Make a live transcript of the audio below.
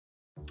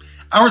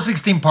Hour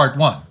 16, Part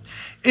 1.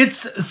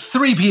 It's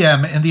 3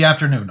 p.m. in the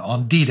afternoon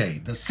on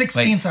D-Day, the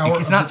 16th hour.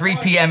 It's not 3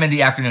 p.m. in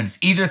the afternoon. It's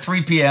either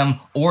 3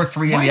 p.m. or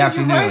 3 in the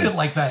afternoon. Why did you write it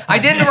like that? I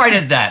didn't write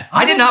it that.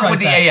 I did not put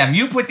the AM.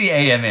 You put the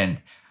AM in.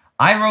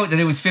 I wrote that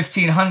it was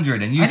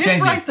 1500 and you changed it. I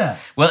didn't write that.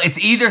 Well, it's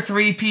either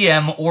 3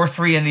 p.m. or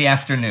 3 in the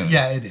afternoon.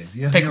 Yeah, it is.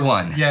 Pick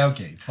one. Yeah,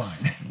 okay,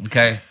 fine.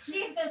 Okay.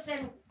 Leave this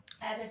in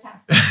at a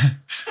time.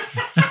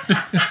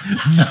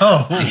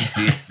 No.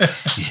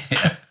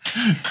 Yeah.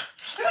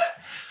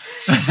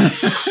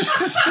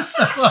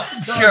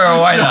 Sure,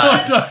 why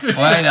not?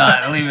 Why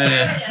not? Leave it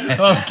in.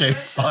 Okay,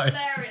 fine.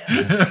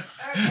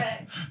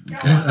 Okay,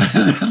 go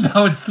on.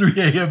 Now it's 3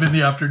 a.m. in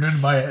the afternoon in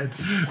my head.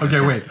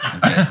 Okay, wait.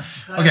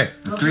 Okay.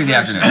 It's 3 in the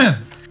afternoon.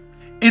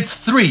 It's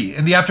 3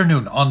 in the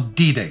afternoon on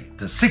D-Day,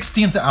 the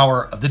 16th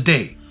hour of the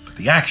day, but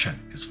the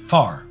action is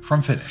far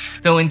from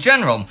finished. Though in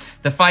general,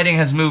 the fighting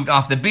has moved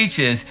off the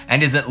beaches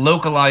and is at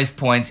localized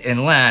points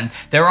inland,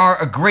 there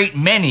are a great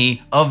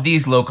many of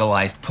these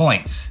localized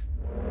points.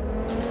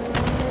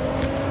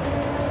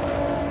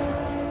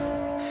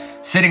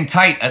 Sitting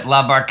tight at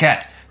La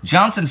Barquette,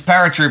 Johnson's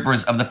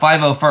paratroopers of the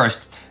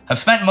 501st have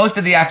spent most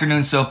of the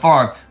afternoon so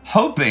far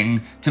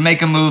hoping to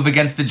make a move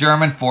against the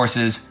German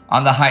forces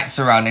on the heights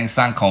surrounding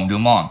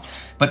Saint-Côme-du-Mont.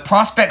 But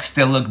prospects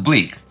still look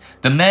bleak.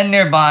 The men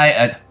nearby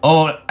at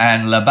Haut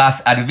and La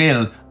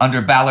Basse-Abbeville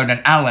under Ballard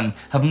and Allen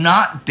have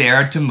not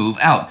dared to move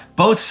out,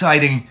 both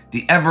citing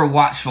the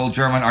ever-watchful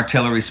German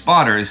artillery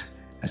spotters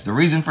as the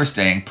reason for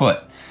staying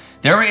put.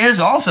 There is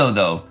also,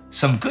 though,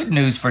 some good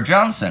news for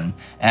Johnson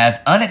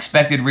as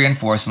unexpected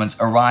reinforcements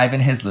arrive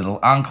in his little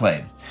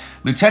enclave.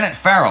 Lieutenant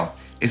Farrell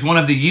is one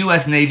of the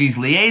U.S. Navy's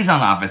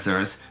liaison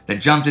officers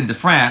that jumped into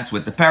France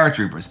with the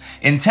paratroopers,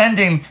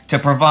 intending to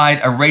provide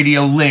a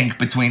radio link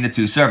between the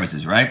two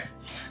services, right?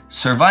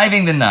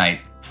 Surviving the night,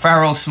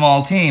 Farrell's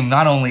small team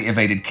not only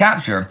evaded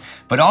capture,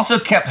 but also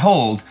kept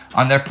hold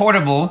on their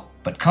portable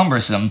but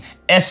cumbersome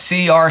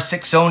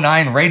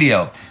SCR-609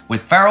 radio.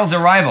 With Farrell's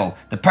arrival,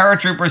 the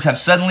paratroopers have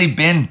suddenly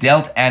been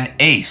dealt an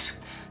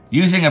ace.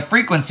 Using a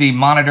frequency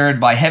monitored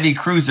by heavy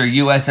cruiser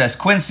USS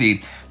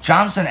Quincy,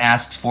 Johnson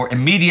asks for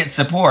immediate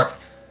support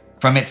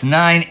from its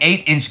 9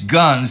 8-inch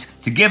guns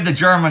to give the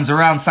Germans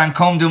around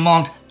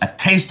Saint-Côme-du-Mont a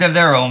taste of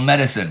their own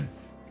medicine.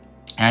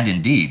 And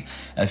indeed,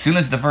 as soon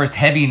as the first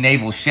heavy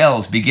naval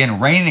shells begin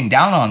raining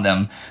down on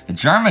them, the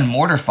German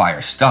mortar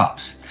fire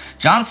stops.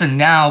 Johnson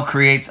now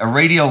creates a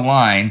radio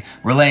line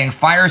relaying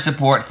fire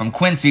support from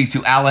Quincy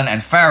to Allen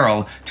and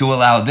Farrell to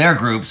allow their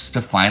groups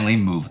to finally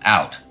move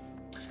out.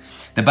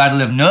 The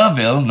Battle of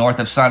Neuville, north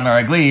of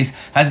Saint-Mère-Église,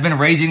 has been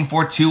raging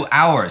for 2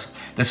 hours.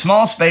 The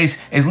small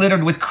space is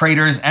littered with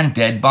craters and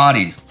dead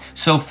bodies.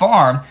 So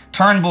far,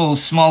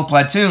 Turnbull's small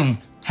platoon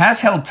has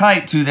held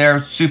tight to their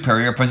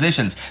superior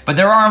positions, but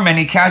there are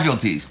many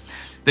casualties.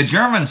 The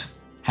Germans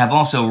have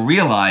also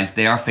realized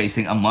they are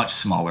facing a much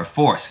smaller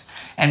force,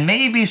 and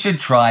maybe should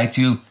try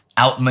to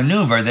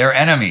outmaneuver their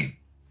enemy.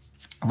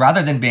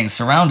 Rather than being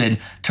surrounded,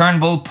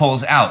 Turnbull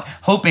pulls out,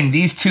 hoping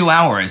these 2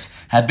 hours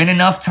have been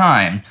enough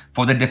time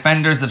for the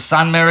defenders of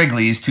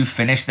Saint-Mère-Église to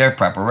finish their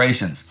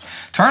preparations.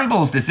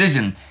 Turnbull's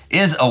decision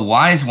is a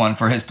wise one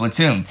for his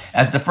platoon,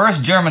 as the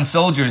first German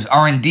soldiers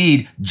are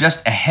indeed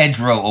just a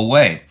hedgerow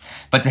away.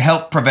 But to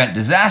help prevent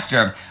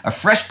disaster, a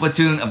fresh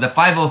platoon of the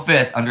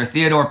 505th under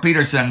Theodore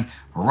Peterson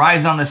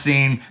arrives on the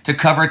scene to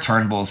cover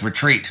Turnbull's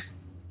retreat.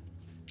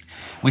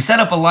 We set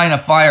up a line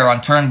of fire on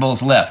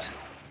Turnbull's left.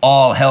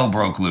 All hell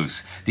broke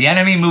loose. The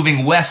enemy,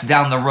 moving west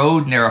down the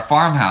road near a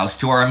farmhouse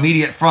to our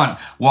immediate front,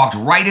 walked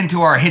right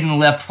into our hidden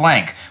left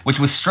flank, which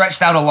was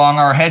stretched out along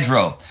our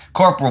hedgerow.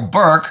 Corporal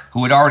Burke,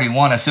 who had already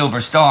won a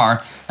Silver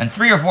Star, and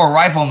 3 or 4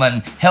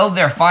 riflemen held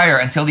their fire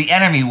until the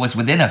enemy was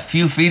within a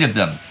few feet of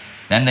them.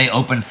 Then they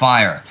opened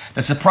fire.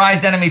 The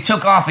surprised enemy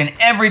took off in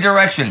every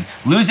direction,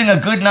 losing a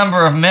good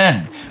number of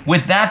men.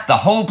 With that, the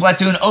whole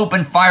platoon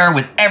opened fire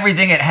with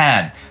everything it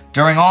had.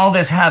 During all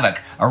this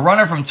havoc, a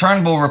runner from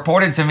Turnbull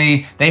reported to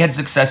me they had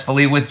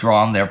successfully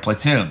withdrawn their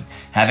platoon.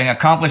 Having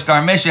accomplished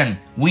our mission,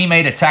 we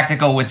made a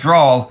tactical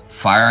withdrawal,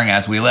 firing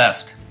as we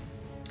left.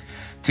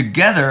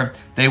 Together,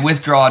 they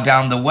withdraw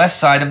down the west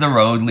side of the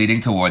road leading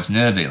towards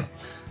Neuville.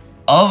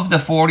 Of the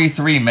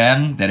 43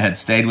 men that had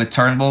stayed with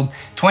Turnbull,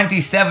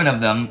 27 of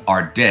them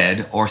are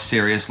dead or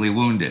seriously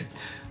wounded.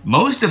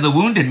 Most of the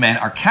wounded men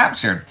are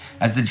captured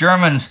as the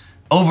Germans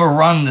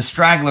overrun the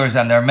stragglers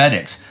and their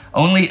medics.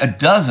 Only a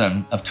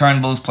dozen of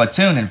Turnbull's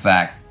platoon, in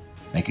fact,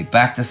 make it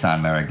back to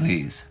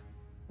Saint-Mère-Église.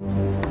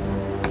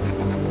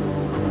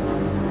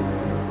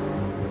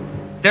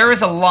 There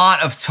is a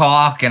lot of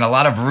talk and a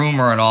lot of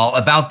rumor and all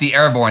about the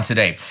airborne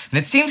today, and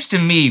it seems to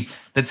me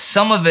that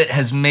some of it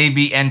has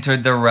maybe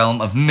entered the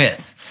realm of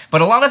myth.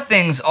 But a lot of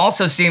things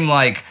also seem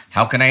like,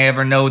 how can I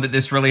ever know that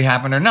this really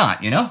happened or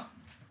not, you know?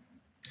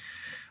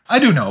 I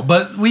do know,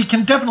 but we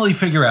can definitely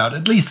figure out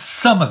at least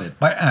some of it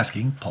by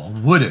asking Paul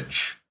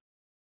Woodage.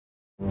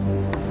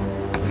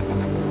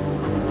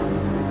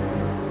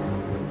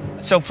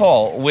 So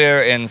Paul,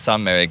 we're in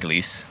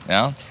Saint-Mère-Église,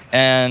 yeah?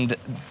 And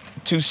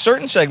to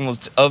certain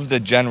segments of the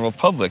general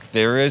public,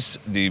 there is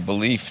the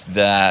belief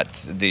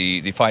that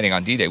the fighting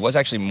on D-Day was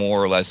actually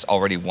more or less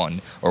already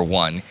won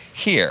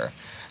here.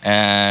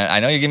 And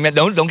I know you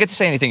don't get to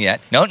say anything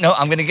yet. No,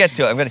 I'm going to get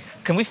to it.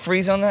 Can we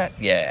freeze on that?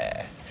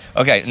 Yeah.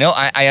 Okay, no,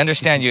 I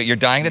understand you. You're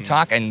dying to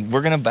talk, and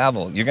we're going to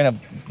babble. You're going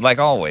to, like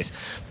always.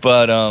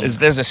 But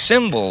there's a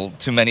symbol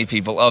to many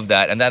people of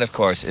that, and that, of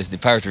course, is the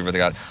paratrooper that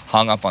got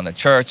hung up on the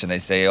church, and they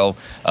say,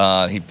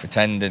 he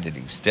pretended that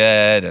he was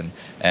dead,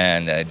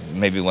 and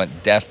maybe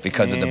went deaf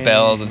because of the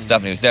bells and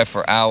stuff, and he was there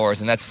for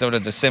hours, and that's sort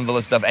of the symbol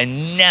and stuff.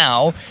 And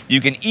now you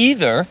can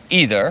either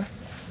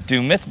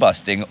do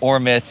myth-busting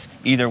or myth.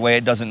 Either way,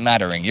 it doesn't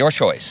mattering. Your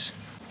choice.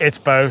 It's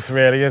both,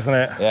 really, isn't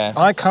it? Yeah.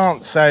 I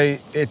can't say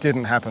it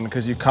didn't happen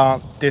because you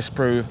can't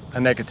disprove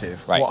a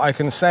negative. Right. What I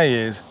can say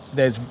is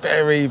there's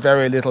very,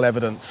 very little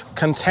evidence,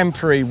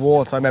 contemporary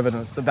wartime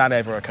evidence, that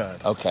ever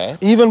occurred. Okay.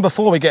 Even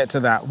before we get to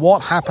that,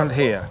 what happened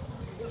here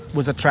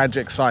was a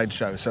tragic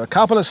sideshow. So a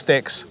couple of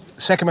sticks,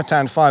 2nd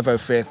Battalion,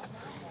 505th,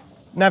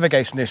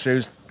 navigation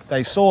issues.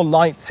 They saw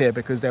lights here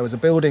because there was a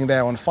building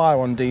there on fire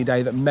on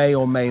D-Day that may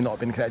or may not have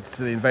been connected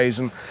to the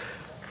invasion.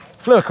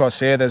 Flew across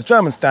here, there's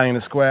Germans standing in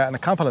the square, and a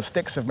couple of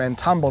sticks of men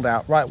tumbled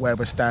out right where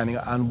we're standing,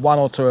 and one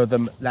or two of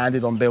them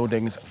landed on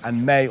buildings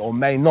and may or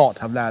may not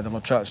have landed on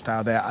a church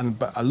tower there,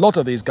 but a lot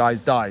of these guys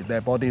died.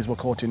 Their bodies were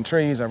caught in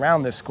trees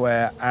around this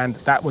square, and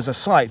that was a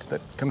sight that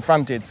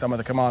confronted some of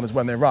the commanders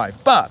when they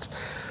arrived. But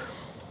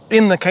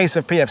in the case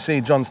of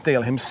PFC John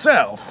Steele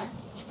himself,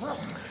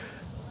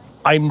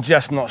 I'm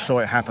just not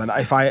sure it happened.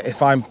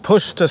 If I'm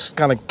pushed to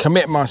kind of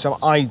commit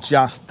myself, I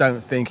just don't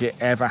think it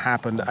ever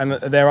happened. And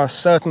there are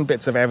certain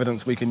bits of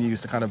evidence we can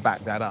use to kind of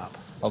back that up.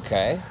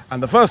 Okay.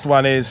 And the first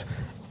one is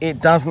it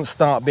doesn't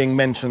start being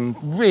mentioned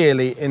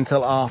really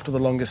until after The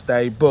Longest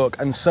Day book,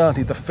 and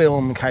certainly the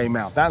film came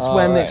out. That's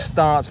when it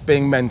starts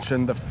being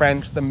mentioned. The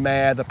French, the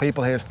mayor, the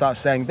people here start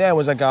saying there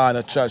was a guy in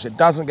a church. It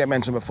doesn't get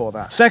mentioned before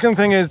that. Second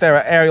thing is there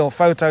are aerial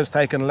photos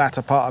taken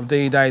latter part of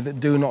D-Day that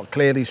do not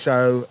clearly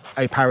show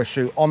a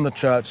parachute on the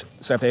church.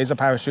 So if there is a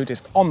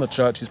parachutist on the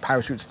church, his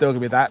parachute's still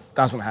going to be that.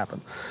 Doesn't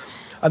happen.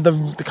 And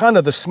the kind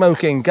of the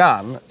smoking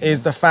gun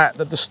is the fact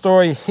that the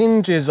story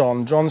hinges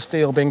on John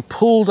Steele being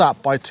pulled up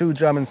by two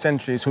German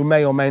sentries who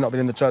may or may not have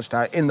been in the church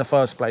tower in the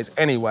first place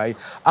anyway,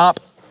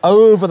 up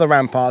over the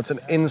ramparts and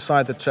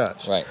inside the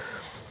church. Right.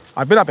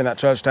 I've been up in that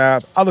church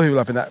tower, other people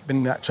have been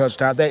in that church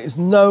tower. There is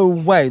no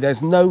way,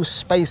 there's no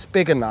space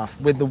big enough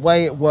with the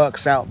way it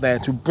works out there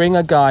to bring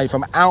a guy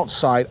from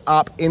outside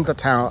up in the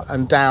tower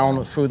and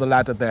down through the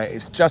ladder there.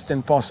 It's just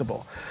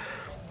impossible.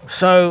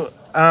 So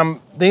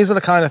these are the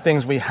kind of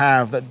things we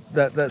have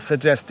that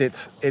suggest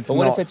it's but not.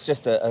 what if it's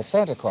just a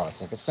Santa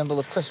Claus, like a symbol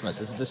of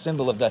Christmas? It's the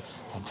symbol of the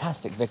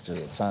fantastic victory.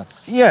 It's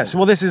yes.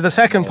 Well, this is the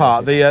second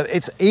part.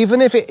 It's even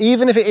if it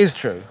is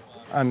true,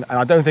 and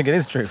I don't think it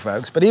is true,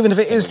 folks. But even if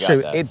it is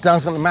true, it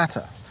doesn't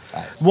matter.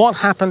 Right. What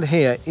happened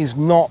here is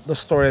not the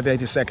story of the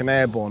 82nd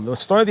Airborne. The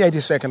story of the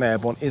 82nd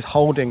Airborne is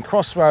holding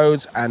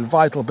crossroads and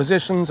vital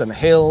positions and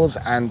hills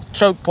and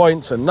choke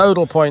points and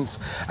nodal points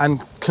and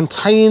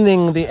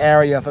containing the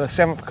area for the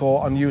 7th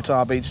Corps on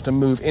Utah Beach to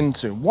move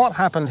into. What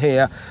happened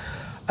here,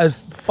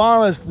 as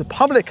far as the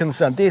public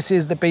concerned, this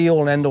is the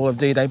be-all and end-all of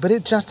D-Day, but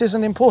it just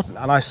isn't important.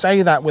 And I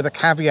say that with a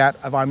caveat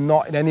of I'm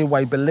not in any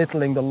way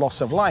belittling the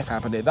loss of life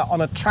happened here. That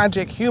on a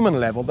tragic human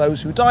level,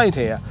 those who died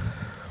here,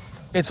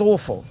 it's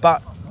awful.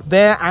 But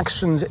their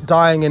actions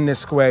dying in this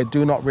square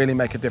do not really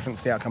make a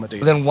difference to the outcome of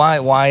D-Day. Then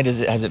why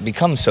has it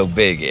become so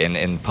big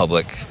in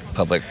public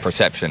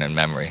perception and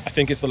memory? I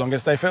think it's The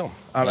Longest Day film.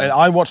 And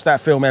I watch that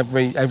film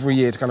every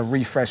year to kind of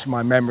refresh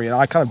my memory, and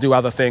I kind of do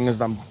other things.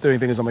 I'm doing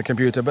things on my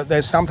computer, but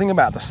there's something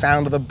about the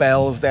sound of the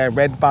bells there.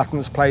 Red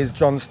Buttons plays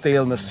John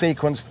Steele, and the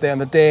sequence there, and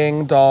the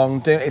ding dong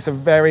ding. It's a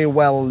very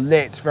well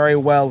lit, very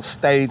well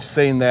staged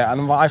scene there,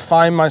 and I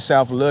find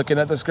myself looking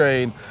at the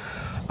screen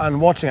and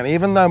watching it.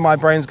 Even though my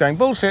brain's going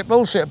bullshit,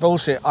 bullshit,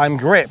 bullshit, I'm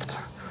gripped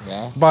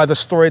by the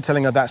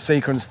storytelling of that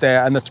sequence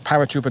there, and the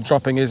paratrooper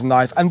dropping his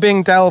knife and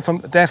being deaf from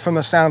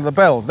the sound of the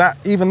bells.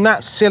 Even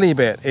that silly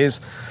bit is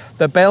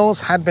the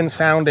bells had been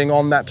sounding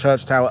on that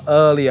church tower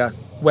earlier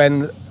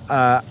when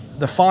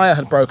the fire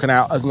had broken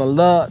out as an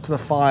alert to the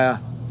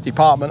fire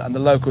department and the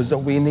locals that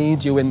we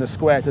need you in the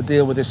square to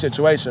deal with this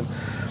situation.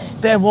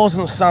 There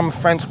wasn't some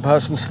French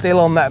person still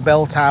on that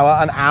bell tower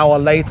an hour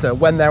later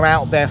when they're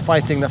out there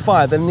fighting the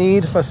fire. The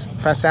need for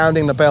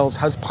sounding the bells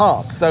has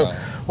passed. So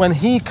when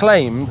he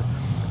claimed,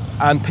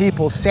 and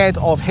people said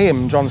of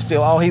him, John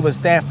Steele, oh, he was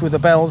deaf through the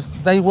bells,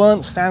 they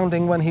weren't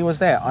sounding when he was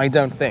there, I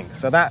don't think.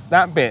 So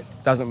that bit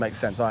doesn't make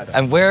sense either.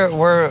 And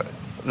where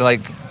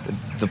like,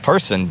 the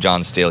person,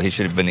 John Steele, he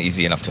should have been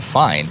easy enough to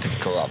find to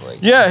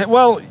corroborate. Yeah,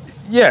 well,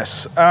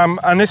 yes.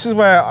 And this is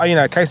where, in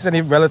case there's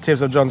any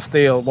relatives of John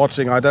Steele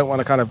watching, I don't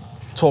want to kind of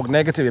talk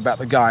negatively about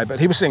the guy, but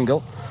he was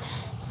single.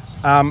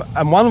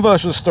 And one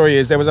version of the story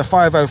is there was a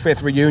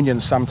 505th reunion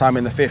sometime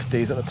in the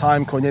 50s. At the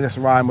time, Cornelius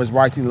Ryan was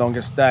writing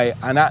Longest Day,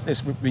 and at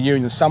this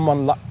reunion,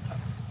 someone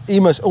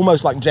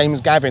almost like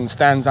James Gavin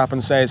stands up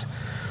and says,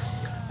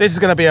 this is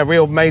going to be a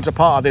real major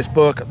part of this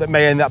book that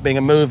may end up being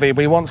a movie.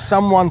 We want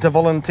someone to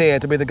volunteer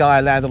to be the guy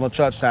who landed on a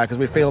church tower because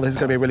we feel this is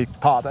going to be a really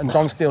part of it. And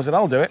John Steele said,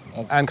 I'll do it,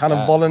 and kind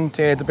of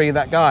volunteered to be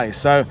that guy.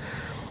 So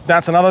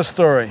that's another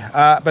story.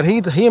 But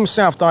he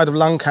himself died of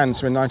lung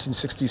cancer in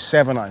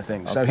 1967, I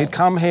think. So he'd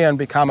come here and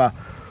become a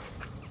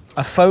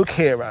folk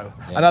hero.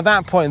 Yeah. And at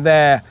that point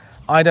there,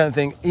 I don't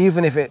think,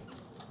 even if it,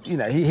 you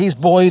know, he's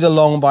buoyed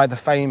along by the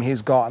fame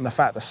he's got and the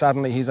fact that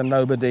suddenly he's a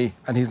nobody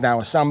and he's now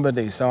a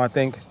somebody. So I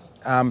think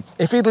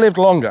if he'd lived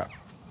longer,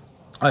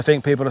 I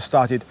think people have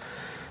started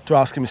to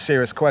ask him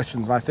serious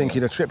questions. And I think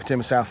he'd have tripped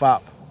himself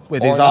up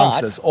with his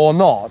answers, or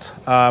not,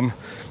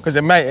 because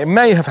it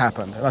may have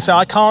happened. And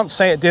I can't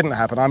say it didn't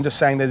happen. I'm just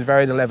saying there's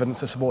very little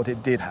evidence to support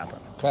it did happen.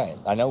 Okay,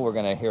 I know we're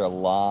going to hear a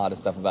lot of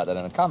stuff about that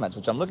in the comments,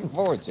 which I'm looking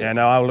forward to. Yeah,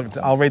 no,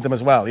 I'll read them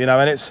as well. You know,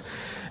 and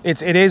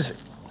it is,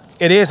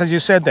 as you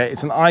said there,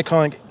 it's an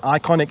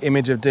iconic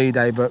image of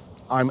D-Day, but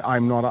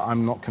I'm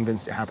not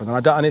convinced it happened,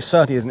 and it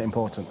certainly isn't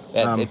important.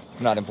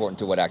 It's not important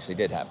to what actually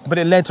did happen. But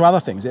it led to other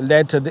things. It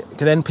led to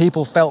then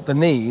people felt the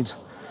need.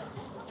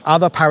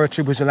 Other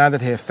paratroopers who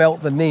landed here felt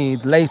the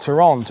need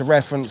later on to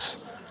reference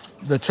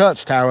the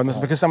church tower, and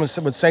because someone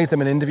would say to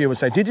them in an interview, would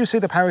say, did you see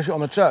the parachute on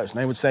the church? And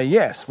they would say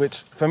yes,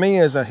 which for me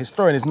as a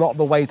historian is not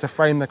the way to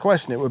frame the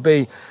question. It would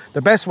be,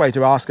 the best way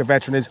to ask a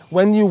veteran is,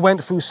 when you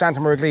went through Santa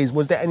Maria Glees,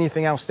 was there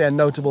anything else there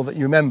notable that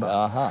you remember?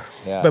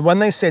 Yeah. But when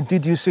they said,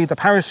 did you see the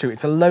parachute?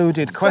 It's a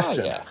loaded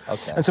question. Yeah,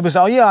 okay. And so we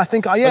say, I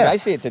think, yeah. Look, I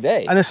see it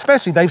today. And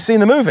especially, they've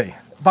seen the movie.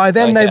 By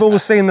then, they've all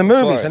seen the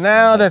movie, so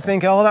now they're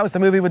thinking, that was the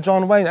movie with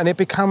John Wayne, and it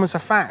becomes a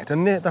fact.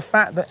 And the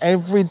fact that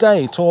every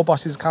day tour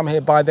buses come here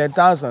by their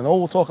dozen, and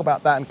all talk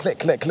about that, and click,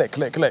 click, click,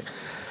 click, click.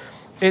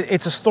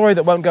 It's a story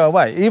that won't go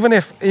away. Even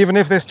if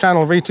this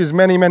channel reaches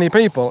many, many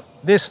people,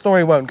 this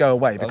story won't go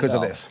away because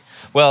of this.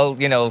 Well,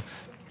 you know,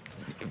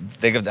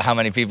 think of how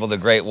many people the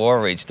Great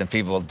War reached, and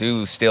people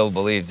do still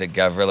believe that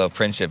Gavrilo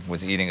Princip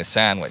was eating a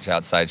sandwich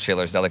outside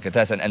Schiller's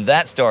Delicatessen. And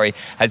that story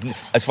has,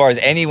 as far as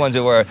anyone's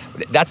aware,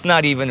 that's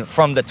not even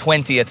from the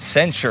 20th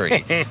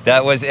century.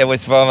 It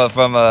was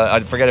from I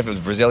forget if it was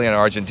Brazilian or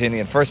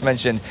Argentinian, first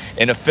mentioned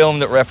in a film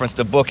that referenced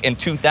a book in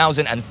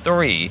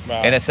 2003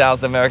 in a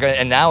South America,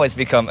 and now it's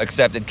become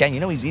accepted. Ken, you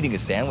know he's eating a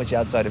sandwich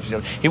outside of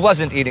Schiller? He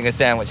wasn't eating a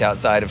sandwich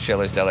outside of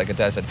Schiller's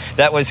Delicatessen.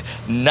 That was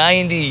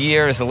 90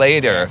 years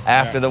later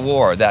after the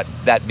war.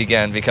 That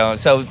began to become,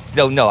 so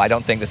no, I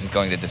don't think this is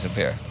going to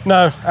disappear.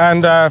 No,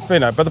 and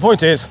but the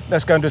point is,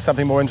 let's go and do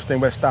something more interesting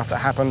where stuff that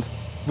happened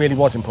really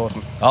was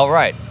important. All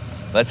right,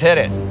 let's hit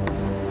it.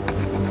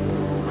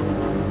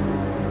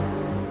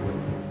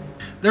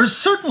 There's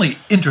certainly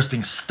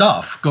interesting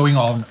stuff going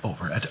on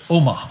over at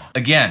Omaha.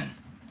 Again,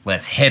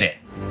 let's hit it.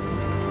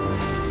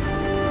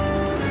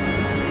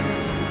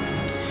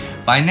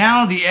 By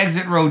now, the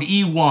exit road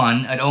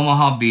E1 at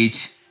Omaha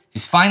Beach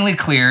is finally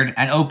cleared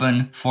and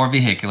open for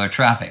vehicular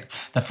traffic.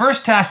 The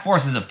first task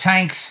forces of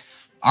tanks,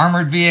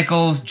 armored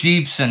vehicles,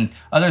 jeeps, and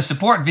other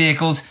support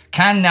vehicles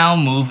can now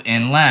move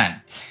inland.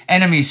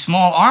 Enemy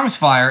small arms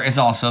fire is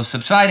also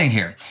subsiding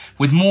here,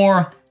 with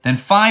more than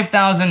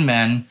 5,000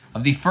 men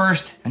of the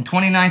 1st and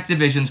 29th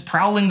Divisions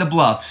prowling the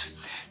bluffs.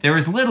 There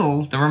is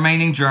little the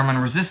remaining German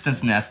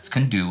resistance nests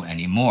can do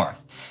anymore,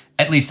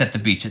 at least at the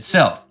beach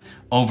itself.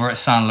 Over at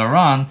Saint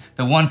Laurent,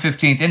 the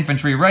 115th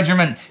Infantry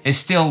Regiment is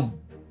still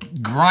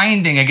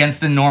grinding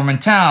against the Norman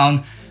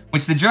town,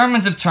 which the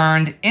Germans have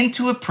turned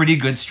into a pretty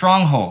good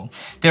stronghold.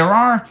 There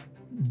are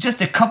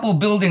just a couple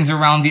buildings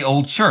around the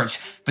old church,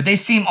 but they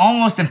seem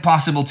almost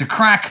impossible to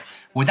crack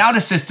without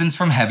assistance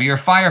from heavier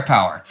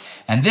firepower.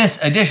 And this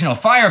additional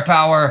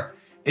firepower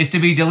is to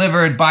be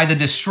delivered by the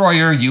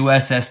destroyer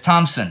USS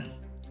Thompson.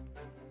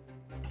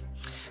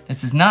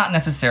 This is not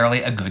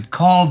necessarily a good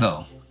call,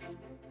 though.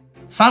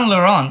 Saint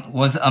Laurent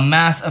was a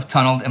mass of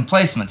tunneled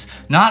emplacements,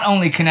 not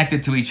only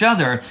connected to each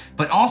other,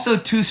 but also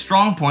two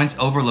strong points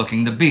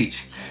overlooking the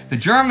beach. The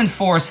German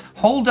force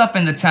holed up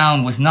in the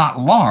town was not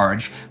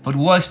large, but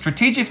was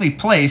strategically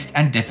placed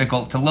and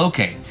difficult to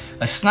locate.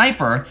 A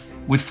sniper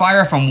would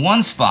fire from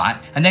one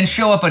spot and then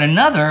show up at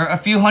another a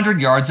few hundred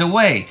yards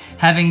away,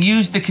 having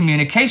used the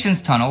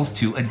communications tunnels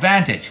to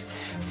advantage.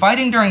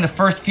 Fighting during the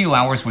first few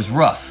hours was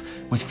rough,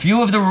 with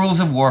few of the rules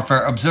of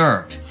warfare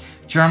observed.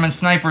 German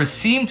snipers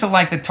seemed to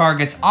like the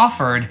targets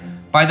offered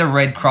by the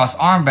Red Cross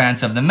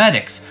armbands of the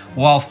medics,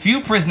 while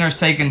few prisoners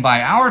taken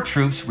by our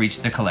troops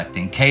reached the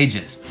collecting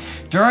cages.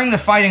 During the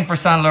fighting for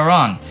Saint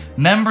Laurent,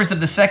 members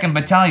of the 2nd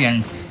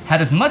Battalion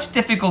had as much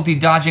difficulty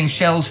dodging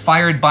shells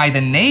fired by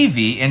the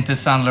Navy into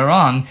Saint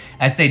Laurent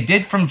as they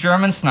did from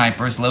German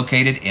snipers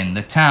located in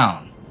the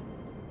town.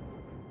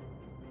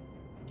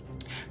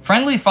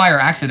 Friendly fire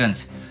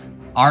accidents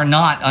are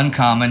not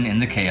uncommon in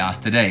the chaos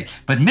today,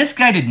 but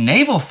misguided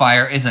naval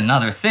fire is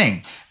another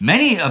thing.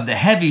 Many of the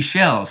heavy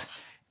shells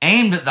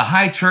aimed at the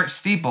high church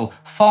steeple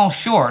fall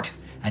short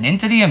and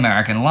into the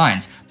American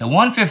lines. The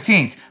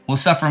 115th will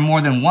suffer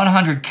more than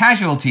 100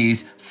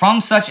 casualties from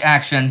such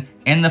action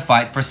in the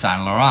fight for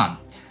Saint Laurent.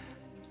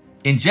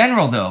 In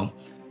general, though,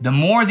 the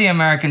more the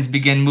Americans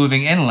begin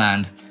moving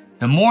inland,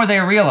 the more they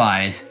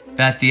realize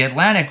that the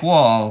Atlantic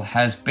Wall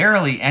has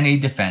barely any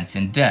defense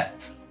in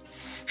depth.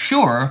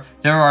 Sure,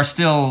 there are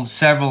still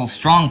several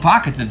strong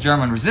pockets of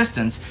German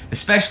resistance,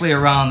 especially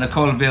around the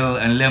Colville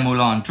and Les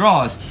Moulins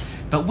draws,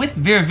 but with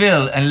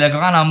Virville and Le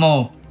Grand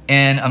Hameau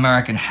in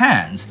American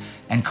hands,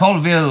 and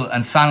Colville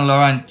and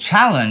Saint-Laurent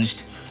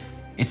challenged,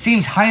 it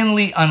seems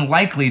highly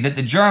unlikely that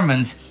the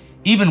Germans,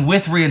 even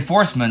with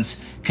reinforcements,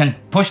 can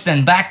push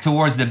them back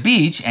towards the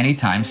beach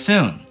anytime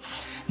soon.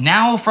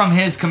 Now from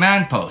his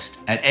command post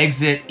at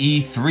exit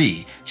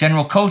E3,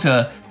 General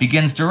Kota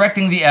begins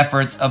directing the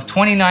efforts of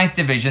 29th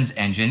Division's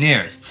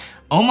engineers.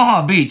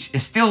 Omaha Beach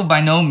is still by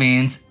no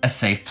means a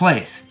safe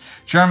place.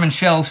 German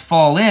shells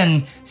fall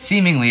in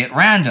seemingly at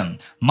random.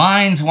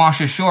 Mines wash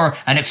ashore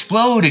and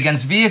explode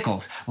against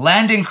vehicles.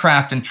 Landing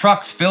craft and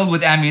trucks filled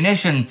with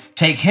ammunition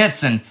take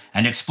hits and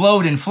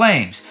explode in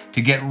flames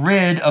to get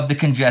rid of the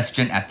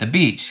congestion at the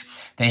beach.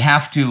 They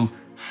have to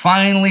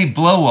finally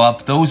blow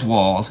up those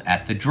walls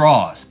at the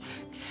draws.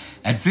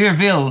 At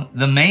Virville,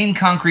 the main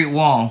concrete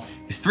wall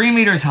is 3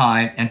 meters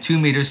high and 2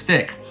 meters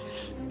thick,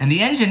 and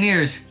the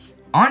engineers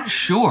aren't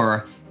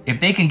sure if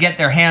they can get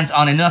their hands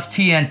on enough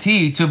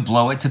TNT to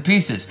blow it to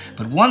pieces.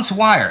 But once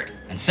wired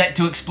and set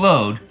to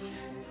explode,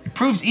 it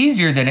proves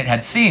easier than it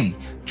had seemed.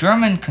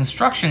 German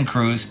construction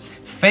crews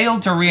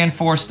failed to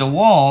reinforce the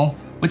wall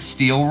with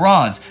steel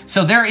rods,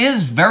 so there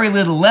is very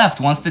little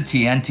left once the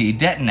TNT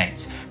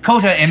detonates.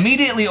 Kota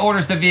immediately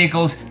orders the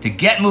vehicles to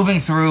get moving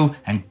through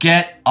and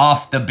get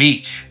off the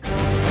beach.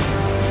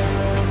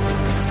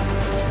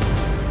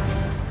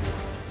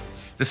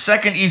 The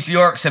 2nd East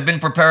Yorks have been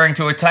preparing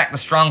to attack the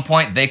strong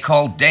point they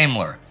call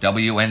Daimler,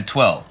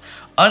 WN12.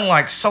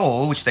 Unlike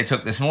Seoul, which they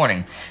took this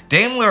morning,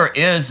 Daimler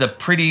is a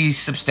pretty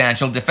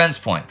substantial defense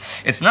point.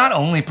 It's not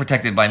only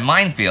protected by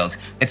minefields,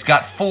 it's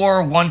got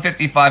 4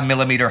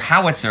 155mm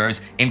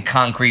howitzers in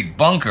concrete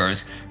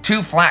bunkers,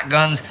 2 flak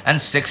guns, and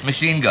 6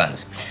 machine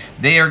guns.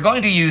 They are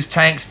going to use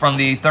tanks from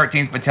the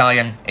 13th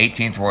Battalion,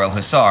 18th Royal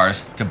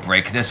Hussars to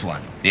break this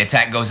one. The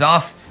attack goes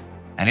off,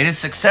 and it is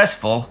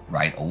successful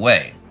right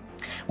away.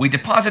 We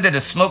deposited a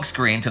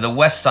smokescreen to the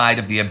west side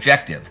of the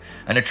objective,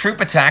 and a troop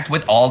attacked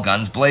with all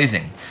guns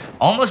blazing.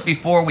 Almost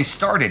before we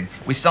started,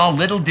 we saw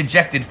little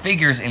dejected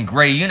figures in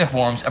gray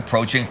uniforms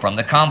approaching from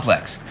the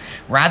complex.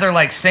 Rather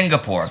like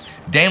Singapore,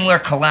 Daimler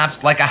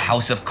collapsed like a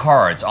house of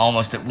cards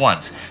almost at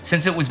once,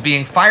 since it was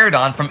being fired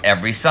on from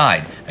every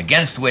side,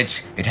 against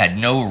which it had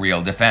no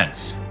real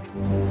defense.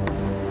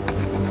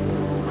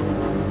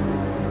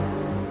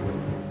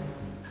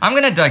 I'm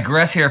going to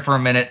digress here for a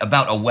minute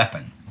about a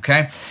weapon,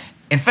 okay?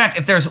 In fact,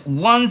 if there's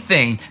one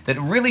thing that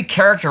really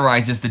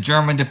characterizes the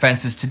German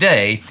defenses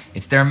today,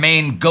 it's their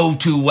main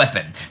go-to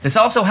weapon. This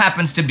also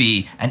happens to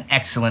be an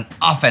excellent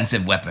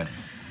offensive weapon.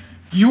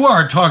 You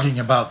are talking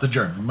about the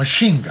German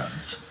machine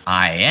guns.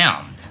 I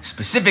am.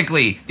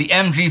 Specifically, the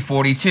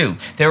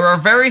MG42. There are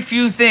very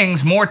few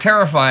things more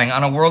terrifying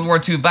on a World War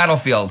II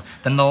battlefield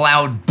than the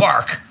loud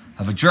bark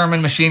of a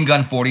German machine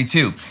gun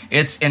 42.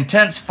 Its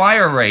intense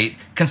fire rate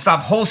can stop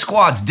whole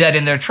squads dead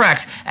in their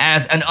tracks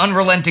as an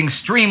unrelenting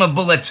stream of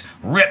bullets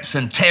rips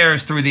and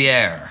tears through the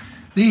air.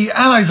 The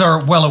Allies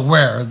are well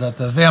aware that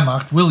the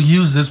Wehrmacht will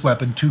use this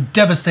weapon to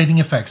devastating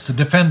effects to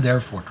defend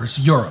their fortress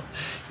Europe.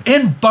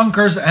 In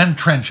bunkers and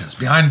trenches,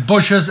 behind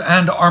bushes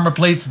and armor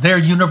plates, their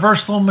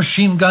universal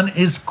machine gun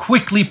is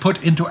quickly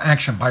put into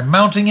action by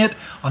mounting it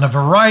on a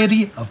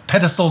variety of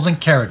pedestals and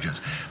carriages.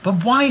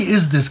 But why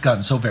is this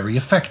gun so very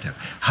effective?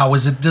 How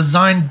is it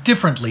designed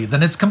differently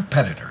than its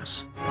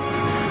competitors?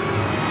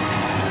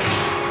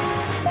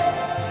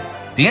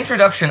 The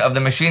introduction of the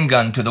machine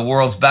gun to the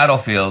world's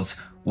battlefields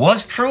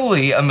was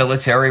truly a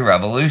military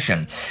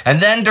revolution.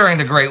 And then during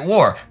the Great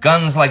War,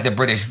 guns like the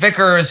British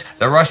Vickers,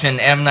 the Russian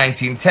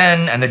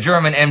M1910, and the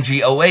German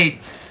MG08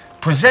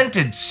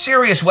 presented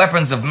serious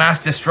weapons of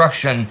mass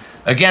destruction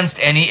against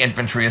any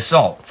infantry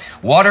assault.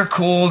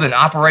 Water-cooled and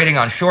operating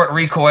on short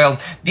recoil,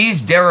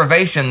 these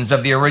derivations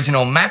of the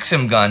original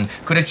Maxim gun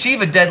could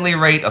achieve a deadly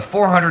rate of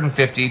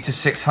 450 to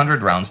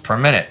 600 rounds per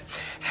minute.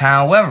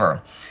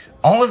 However,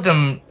 all of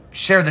them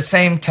share the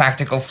same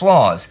tactical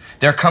flaws.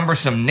 Their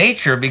cumbersome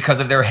nature because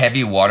of their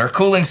heavy water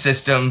cooling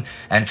system,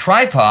 and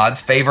tripods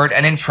favored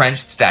an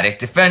entrenched static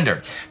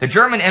defender. The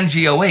German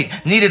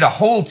MG08 needed a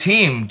whole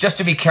team just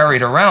to be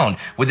carried around,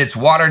 with its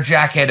water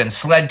jacket and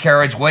sled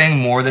carriage weighing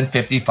more than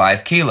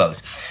 55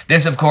 kilos.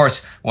 This, of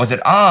course, was at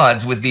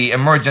odds with the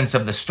emergence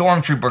of the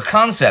stormtrooper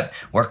concept,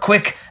 where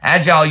quick,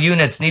 agile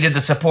units needed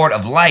the support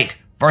of light,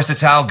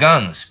 versatile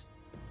guns.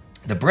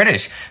 The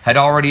British had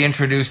already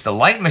introduced the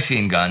light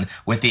machine gun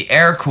with the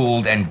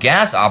air-cooled and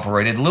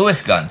gas-operated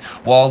Lewis gun,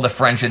 while the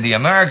French and the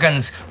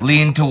Americans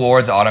leaned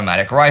towards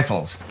automatic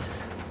rifles.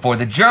 For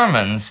the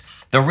Germans,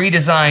 the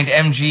redesigned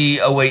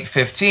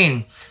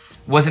MG0815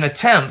 was an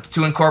attempt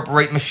to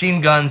incorporate machine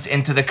guns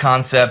into the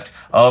concept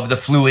of the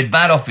fluid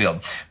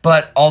battlefield.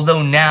 But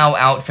although now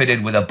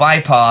outfitted with a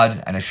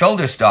bipod and a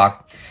shoulder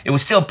stock, it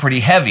was still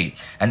pretty heavy,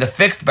 and the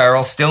fixed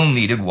barrel still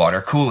needed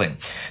water cooling.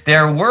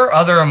 There were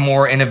other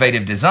more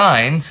innovative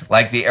designs,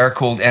 like the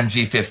air-cooled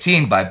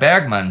MG-15 by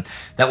Bergmann,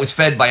 that was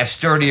fed by a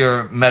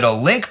sturdier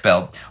metal link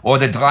belt, or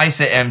the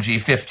Dreise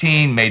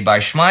MG-15 made by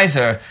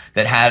Schmeisser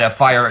that had a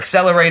fire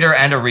accelerator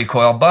and a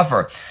recoil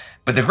buffer.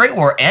 But the Great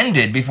War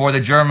ended before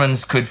the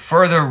Germans could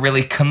further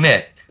really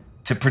commit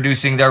to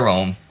producing their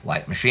own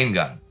light machine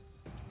gun.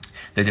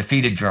 The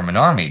defeated German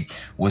army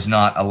was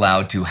not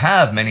allowed to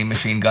have many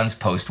machine guns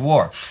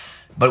post-war,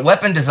 but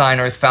weapon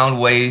designers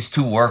found ways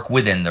to work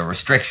within the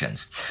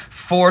restrictions.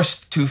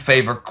 Forced to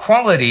favor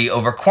quality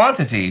over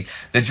quantity,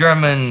 the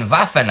German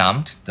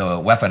Waffenamt, the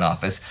weapon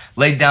office,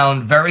 laid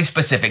down very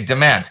specific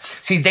demands.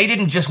 See, they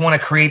didn't just want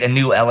to create a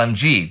new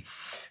LMG,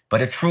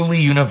 but a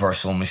truly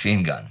universal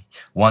machine gun,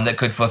 one that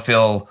could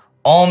fulfill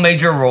all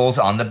major roles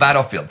on the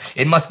battlefield.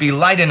 It must be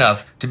light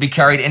enough to be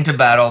carried into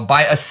battle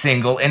by a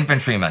single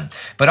infantryman,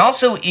 but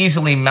also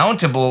easily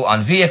mountable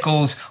on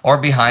vehicles or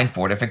behind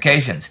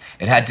fortifications.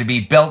 It had to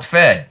be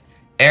belt-fed,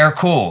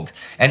 air-cooled,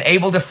 and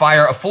able to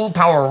fire a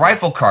full-power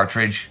rifle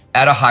cartridge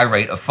at a high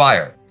rate of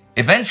fire.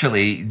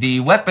 Eventually, the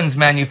weapons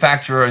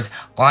manufacturers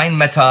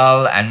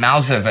Rheinmetall and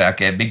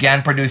Mauserwerke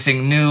began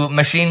producing new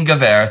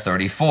Maschinengewehr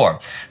 34.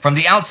 From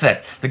the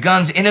outset, the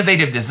gun's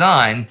innovative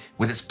design,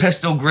 with its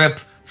pistol grip,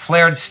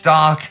 flared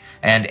stock,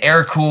 and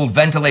air-cooled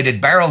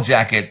ventilated barrel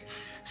jacket,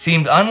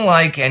 seemed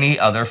unlike any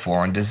other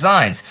foreign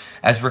designs.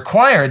 As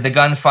required, the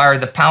gun fired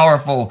the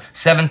powerful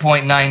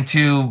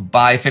 7.92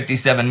 by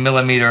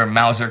 57mm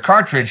Mauser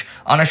cartridge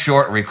on a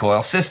short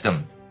recoil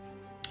system.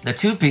 The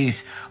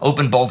two-piece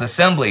open-bolt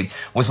assembly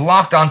was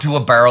locked onto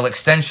a barrel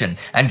extension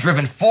and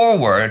driven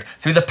forward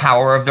through the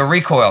power of the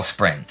recoil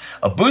spring.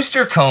 A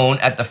booster cone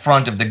at the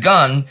front of the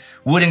gun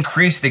would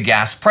increase the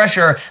gas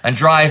pressure and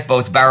drive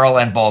both barrel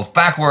and bolt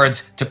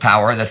backwards to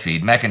power the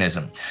feed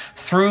mechanism.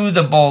 Through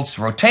the bolt's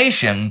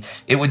rotation,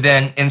 it would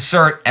then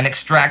insert and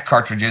extract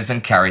cartridges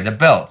and carry the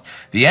belt.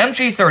 The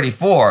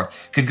MG-34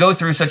 could go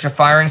through such a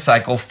firing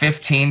cycle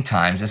 15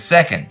 times a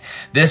second.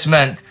 This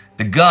meant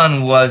the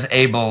gun was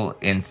able,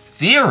 in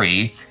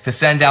theory, to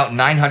send out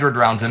 900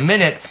 rounds a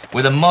minute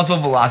with a muzzle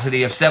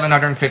velocity of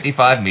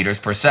 755 meters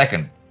per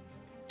second.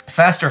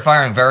 Faster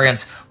firing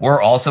variants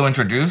were also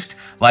introduced,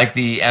 like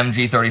the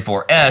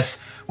MG-34S,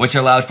 which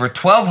allowed for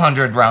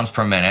 1,200 rounds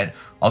per minute,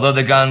 although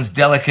the gun's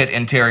delicate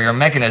interior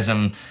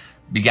mechanism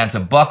began to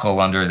buckle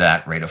under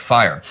that rate of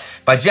fire.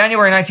 By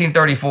January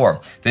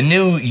 1934, the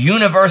new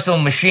universal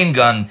machine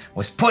gun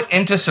was put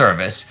into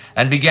service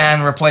and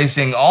began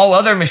replacing all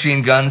other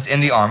machine guns in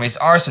the Army's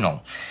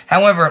arsenal.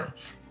 However,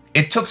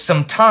 it took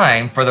some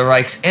time for the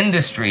Reich's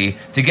industry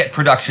to get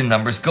production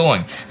numbers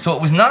going, so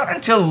it was not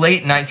until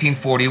late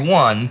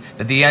 1941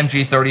 that the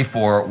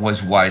MG-34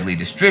 was widely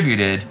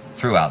distributed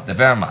throughout the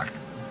Wehrmacht.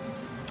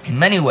 In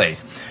many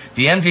ways,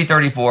 the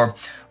MG-34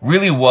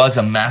 really was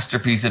a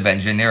masterpiece of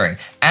engineering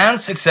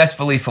and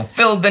successfully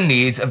fulfilled the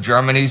needs of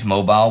Germany's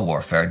mobile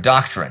warfare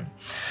doctrine.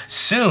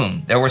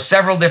 Soon, there were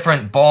several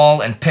different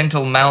ball and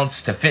pintle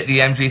mounts to fit the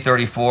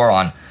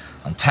MG-34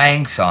 on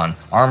tanks, on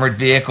armored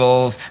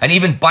vehicles, and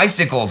even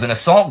bicycles and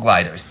assault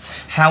gliders.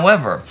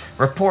 However,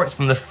 reports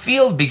from the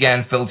field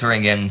began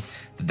filtering in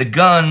that the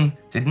gun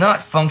did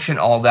not function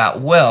all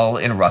that well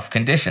in rough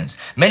conditions.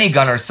 Many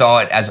gunners saw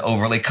it as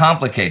overly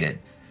complicated,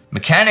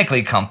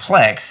 mechanically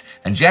complex,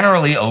 and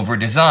generally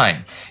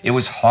over-designed. It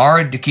was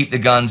hard to keep the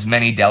gun's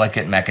many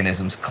delicate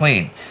mechanisms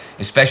clean,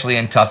 especially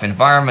in tough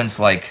environments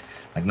like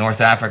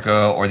North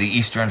Africa or the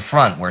Eastern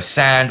Front, where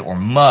sand or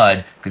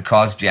mud could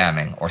cause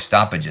jamming or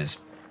stoppages.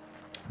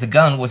 The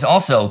gun was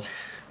also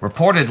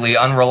reportedly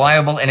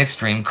unreliable in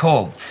extreme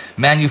cold.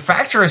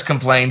 Manufacturers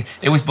complained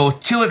it was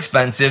both too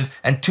expensive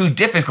and too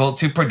difficult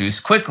to produce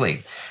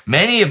quickly.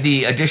 Many of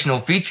the additional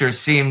features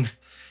seemed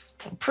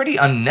pretty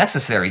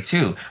unnecessary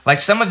too. Like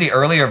some of the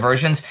earlier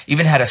versions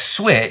even had a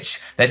switch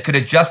that could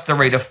adjust the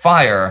rate of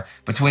fire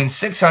between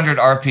 600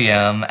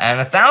 RPM and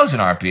 1000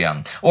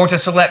 RPM. Or to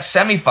select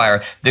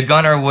semi-fire, the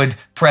gunner would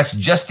press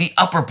just the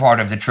upper part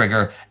of the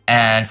trigger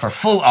and for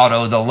full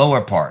auto, the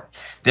lower part.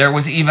 There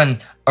was even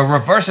a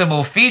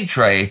reversible feed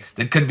tray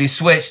that could be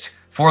switched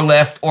for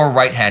left or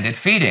right-handed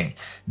feeding.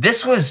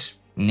 This was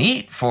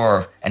neat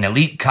for an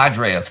elite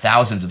cadre of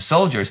thousands of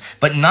soldiers,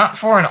 but not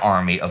for an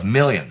army of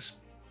millions.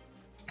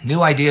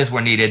 New ideas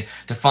were needed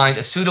to find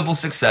a suitable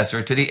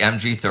successor to the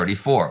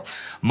MG-34.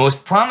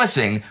 Most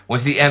promising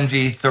was the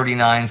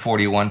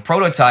MG-3941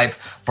 prototype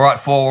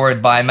brought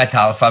forward by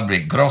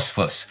Metallfabrik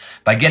Grossfuss.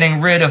 By getting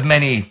rid of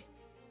many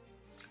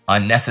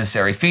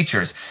unnecessary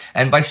features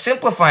and by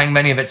simplifying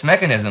many of its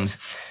mechanisms,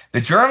 the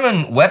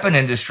German weapon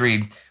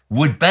industry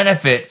would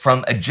benefit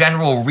from a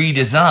general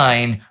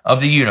redesign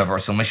of the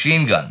universal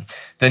machine gun.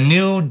 The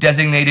new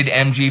designated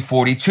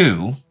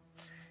MG-42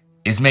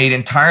 is made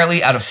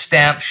entirely out of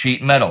stamped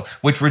sheet metal,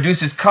 which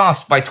reduces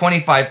costs by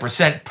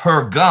 25%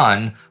 per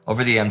gun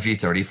over the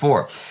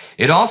MG-34.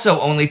 It also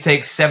only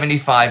takes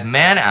 75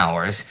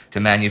 man-hours to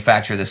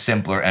manufacture the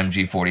simpler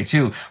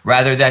MG-42,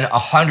 rather than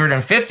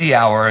 150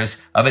 hours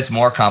of its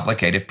more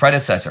complicated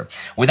predecessor,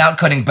 without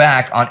cutting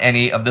back on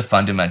any of the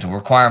fundamental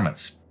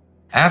requirements.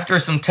 After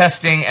some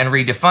testing and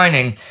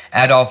redefining,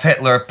 Adolf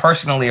Hitler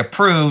personally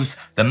approves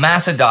the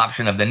mass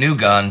adoption of the new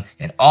gun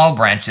in all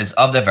branches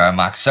of the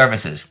Wehrmacht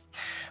services.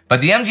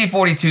 But the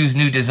MG42's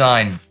new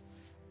design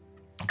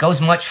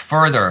goes much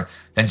further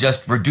than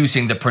just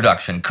reducing the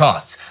production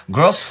costs.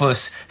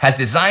 Grossfuss has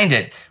designed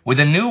it with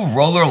a new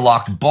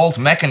roller-locked bolt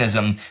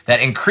mechanism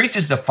that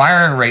increases the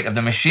firing rate of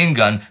the machine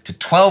gun to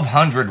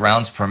 1,200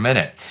 rounds per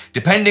minute.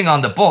 Depending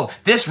on the bolt,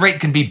 this rate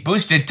can be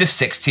boosted to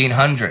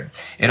 1,600.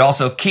 It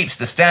also keeps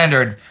the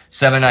standard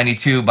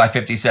 7.92 by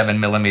 57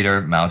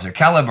 millimeter Mauser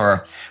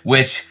caliber,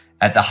 which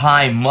at the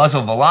high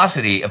muzzle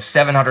velocity of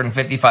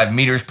 755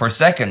 meters per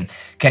second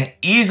can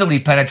easily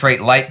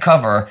penetrate light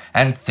cover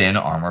and thin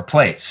armor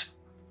plates.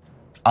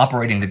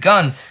 Operating the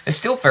gun is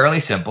still fairly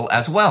simple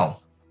as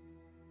well.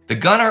 The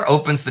gunner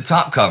opens the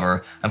top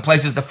cover and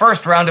places the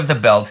first round of the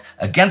belt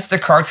against the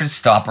cartridge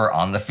stopper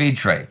on the feed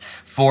tray.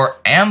 For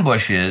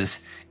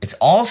ambushes, it's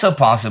also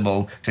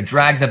possible to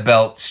drag the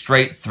belt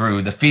straight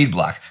through the feed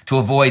block to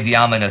avoid the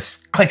ominous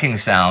clicking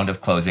sound of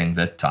closing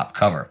the top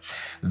cover.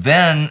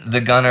 Then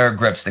the gunner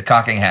grips the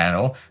cocking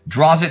handle,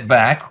 draws it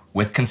back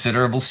with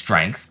considerable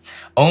strength,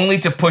 only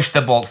to push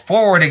the bolt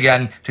forward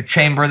again to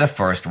chamber the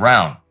first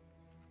round.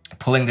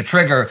 Pulling the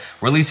trigger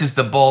releases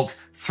the bolt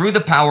through the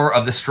power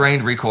of the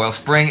strained recoil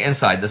spring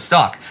inside the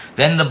stock.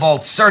 Then the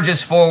bolt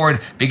surges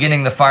forward,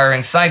 beginning the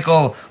firing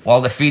cycle,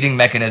 while the feeding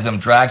mechanism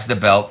drags the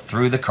belt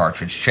through the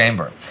cartridge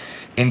chamber.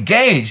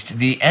 Engaged,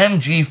 the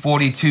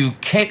MG42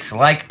 kicks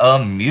like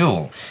a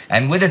mule,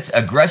 and with its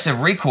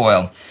aggressive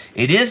recoil,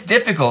 it is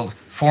difficult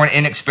for an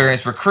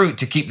inexperienced recruit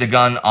to keep the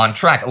gun on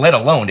track, let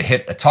alone to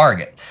hit a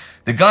target.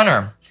 The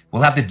gunner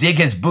will have to dig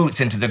his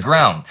boots into the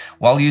ground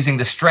while using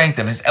the strength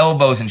of his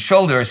elbows and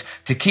shoulders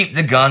to keep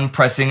the gun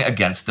pressing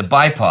against the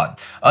bipod.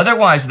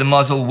 Otherwise, the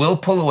muzzle will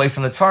pull away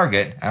from the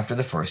target after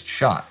the first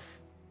shot.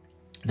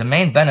 The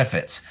main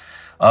benefits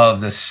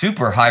of the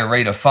super high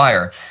rate of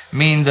fire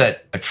mean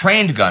that a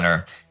trained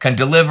gunner can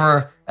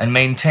deliver and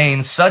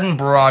maintain sudden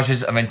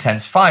barrages of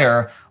intense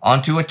fire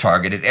onto a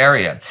targeted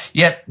area.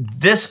 Yet,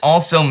 this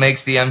also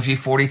makes the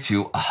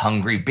MG42 a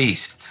hungry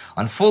beast.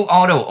 On full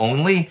auto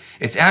only,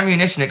 its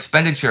ammunition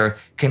expenditure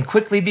can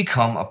quickly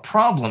become a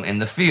problem in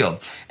the field.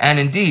 And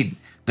indeed,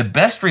 the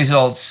best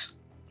results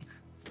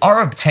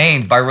are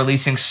obtained by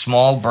releasing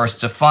small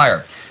bursts of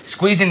fire.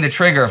 Squeezing the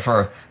trigger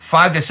for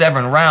 5 to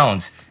 7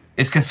 rounds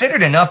is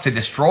considered enough to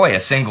destroy a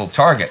single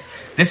target.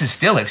 This is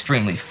still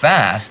extremely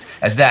fast,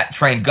 as that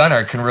trained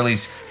gunner can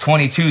release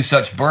 22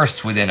 such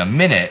bursts within a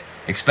minute,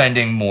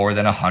 expending more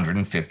than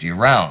 150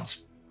 rounds.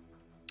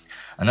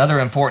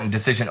 Another important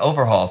decision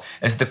overhaul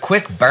is the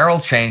quick barrel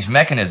change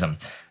mechanism.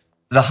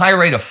 The high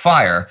rate of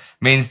fire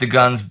means the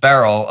gun's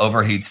barrel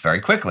overheats very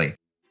quickly.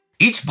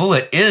 Each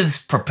bullet is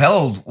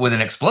propelled with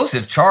an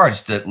explosive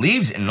charge that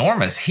leaves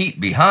enormous heat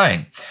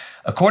behind.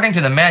 According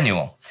to the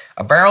manual,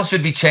 a barrel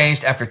should be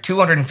changed after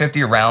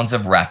 250 rounds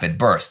of rapid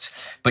bursts,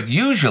 but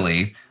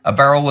usually a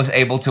barrel was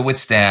able to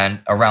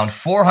withstand around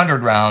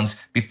 400 rounds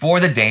before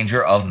the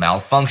danger of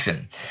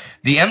malfunction.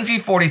 The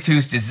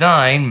MG42's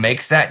design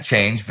makes that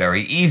change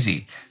very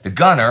easy. The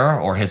gunner,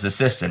 or his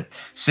assistant,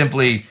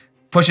 simply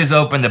pushes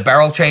open the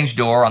barrel change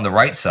door on the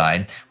right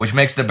side, which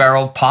makes the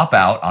barrel pop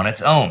out on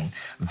its own.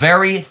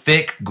 Very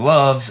thick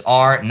gloves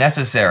are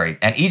necessary,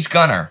 and each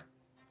gunner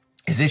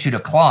is issued a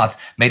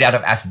cloth made out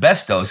of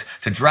asbestos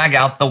to drag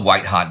out the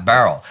white-hot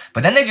barrel.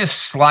 But then they just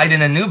slide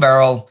in a new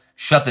barrel,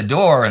 shut the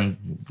door,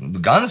 and the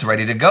gun's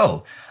ready to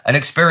go. An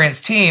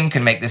experienced team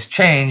can make this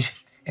change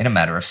in a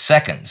matter of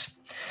seconds.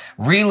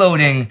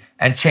 Reloading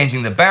and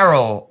changing the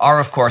barrel are,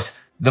 of course,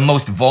 the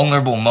most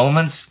vulnerable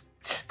moments,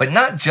 but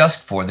not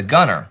just for the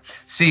gunner.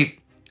 See,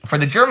 for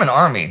the German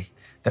army,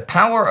 the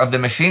power of the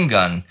machine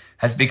gun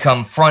has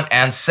become front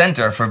and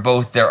center for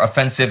both their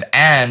offensive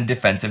and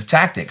defensive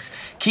tactics.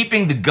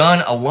 Keeping the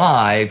gun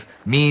alive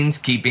means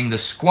keeping the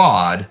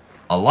squad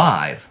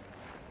alive.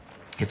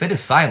 If it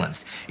is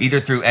silenced, either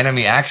through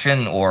enemy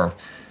action or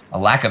a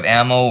lack of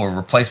ammo or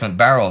replacement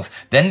barrels,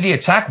 then the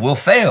attack will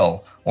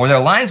fail, or their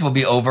lines will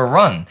be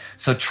overrun.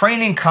 So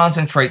training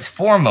concentrates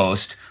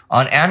foremost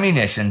on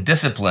ammunition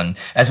discipline,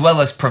 as well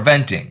as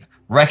preventing,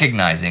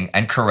 recognizing,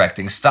 and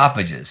correcting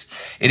stoppages.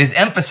 It is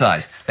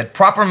emphasized that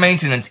proper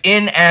maintenance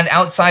in and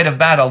outside of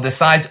battle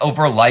decides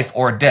over life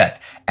or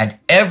death, and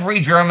every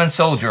German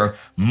soldier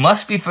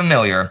must be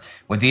familiar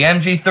with the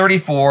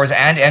MG34's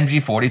and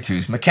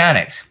MG42's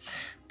mechanics.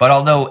 But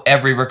although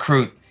every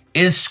recruit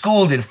is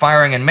schooled in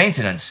firing and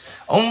maintenance,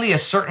 only a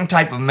certain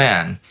type of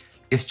man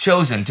is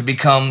chosen to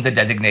become the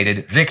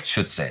designated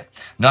Richtschütze.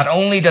 Not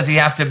only does he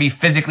have to be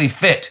physically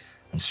fit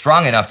and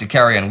strong enough to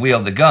carry and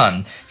wield the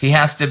gun, he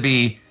has to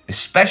be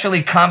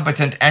especially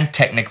competent and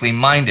technically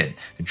minded.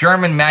 The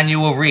German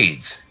manual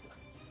reads,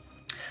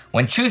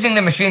 "When choosing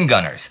the machine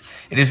gunners,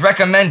 it is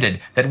recommended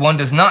that one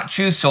does not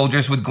choose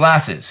soldiers with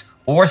glasses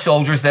or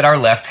soldiers that are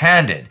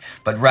left-handed,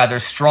 but rather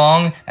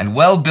strong and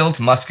well-built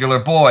muscular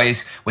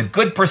boys with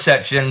good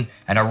perception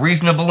and a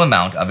reasonable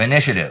amount of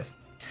initiative."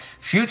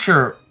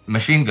 Future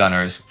machine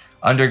gunners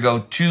undergo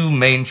 2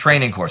 main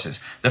training courses.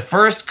 The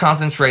first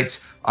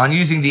concentrates on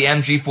using the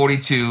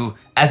MG42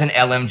 as an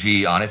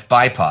LMG on its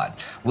bipod,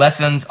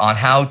 lessons on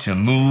how to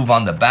move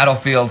on the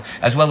battlefield,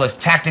 as well as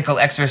tactical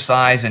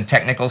exercise and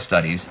technical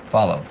studies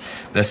follow.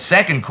 The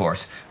second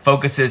course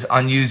focuses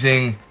on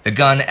using the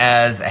gun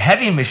as a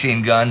heavy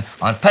machine gun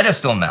on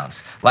pedestal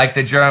mounts, like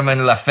the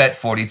German Lafette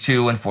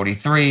 42 and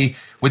 43,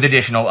 with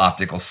additional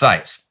optical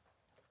sights.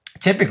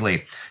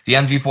 Typically, the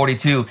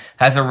MG42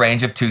 has a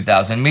range of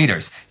 2,000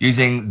 meters,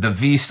 using the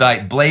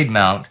V-sight blade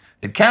mount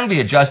that can be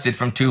adjusted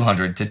from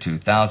 200 to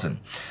 2,000.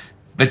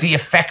 But the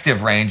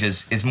effective range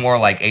is more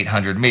like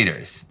 800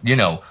 meters, you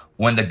know,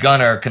 when the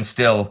gunner can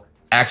still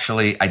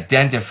actually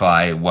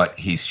identify what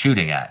he's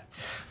shooting at.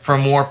 For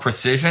more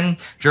precision,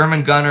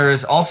 German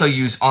gunners also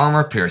use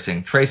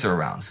armor-piercing tracer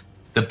rounds.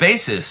 The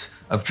basis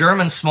of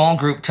German small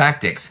group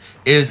tactics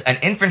is an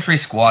infantry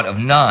squad of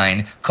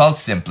 9 called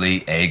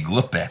simply a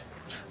Gruppe.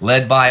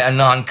 Led by a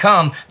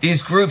non-com,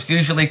 these groups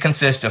usually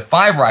consist of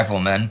 5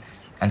 riflemen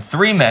and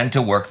 3 men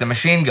to work the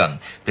machine gun.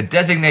 The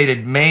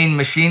designated main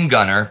machine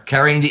gunner,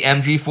 carrying the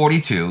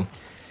MG42,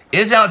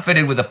 is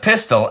outfitted with a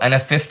pistol and a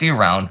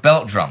 50-round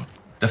belt drum.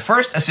 The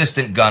first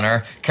assistant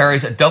gunner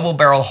carries a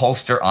double-barrel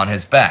holster on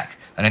his back,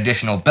 an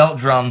additional belt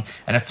drum,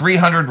 and a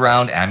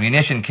 300-round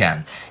ammunition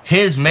can.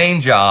 His main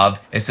job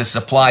is to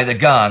supply the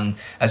gun,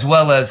 as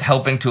well as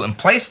helping to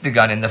emplace the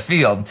gun in the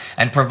field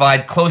and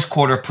provide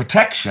close-quarter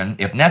protection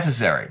if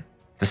necessary.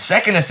 The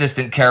second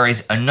assistant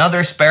carries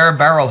another spare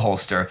barrel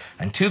holster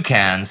and 2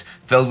 cans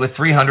filled with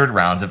 300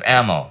 rounds of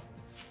ammo.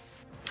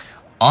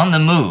 On the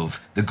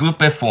move, the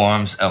Gruppe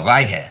forms a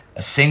Reihe,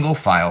 a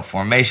single-file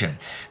formation.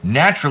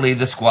 Naturally,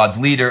 the squad's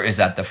leader is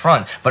at the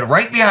front, but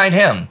right behind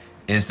him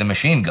is the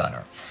machine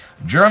gunner.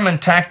 German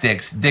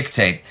tactics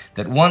dictate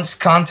that once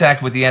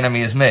contact with the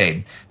enemy is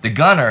made, the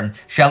gunner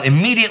shall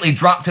immediately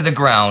drop to the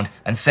ground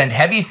and send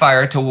heavy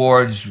fire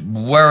towards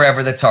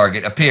wherever the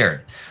target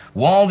appeared.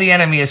 While the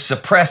enemy is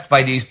suppressed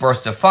by these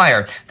bursts of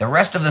fire, the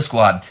rest of the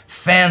squad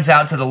fans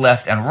out to the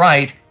left and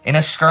right in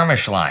a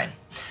skirmish line.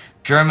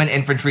 German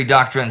infantry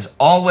doctrines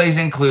always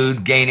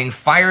include gaining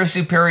fire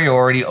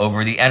superiority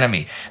over the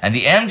enemy, and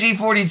the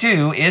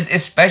MG42 is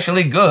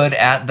especially good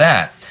at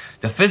that.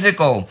 The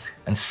physical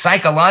and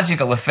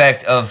psychological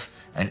effect of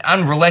an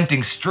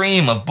unrelenting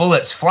stream of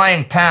bullets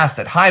flying past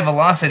at high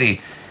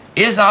velocity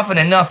is often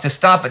enough to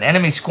stop an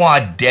enemy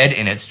squad dead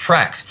in its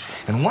tracks.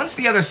 And once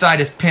the other side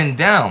is pinned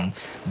down,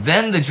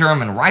 then the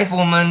German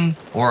riflemen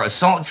or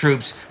assault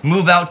troops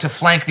move out to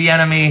flank the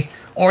enemy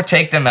or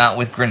take them out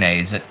with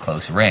grenades at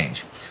close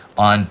range.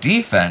 On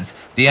defense,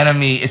 the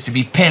enemy is to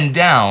be pinned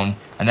down,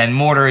 and then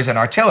mortars and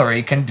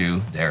artillery can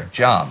do their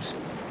jobs.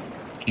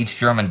 Each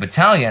German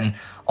battalion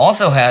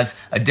also has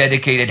a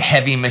dedicated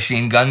heavy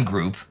machine gun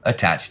group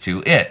attached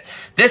to it.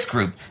 This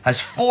group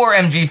has 4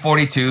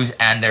 MG42s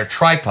and their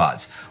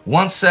tripods.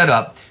 Once set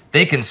up,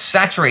 they can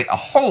saturate a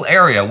whole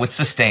area with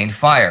sustained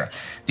fire.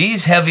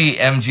 These heavy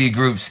MG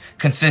groups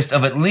consist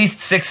of at least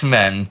 6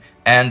 men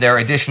and their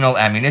additional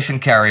ammunition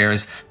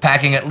carriers,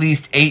 packing at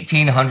least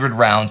 1,800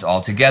 rounds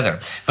altogether.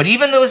 But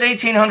even those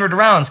 1,800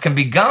 rounds can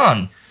be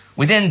gone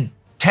within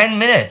 10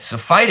 minutes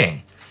of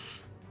fighting.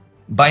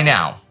 By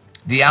now,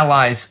 the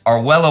Allies are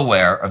well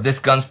aware of this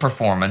gun's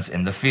performance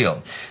in the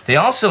field. They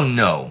also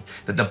know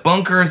that the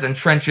bunkers and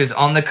trenches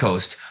on the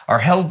coast are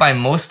held by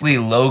mostly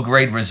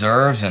low-grade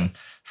reserves and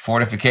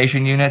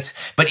fortification units,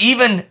 but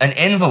even an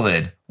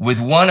invalid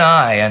with one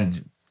eye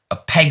and a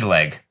peg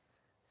leg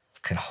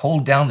can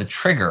hold down the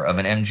trigger of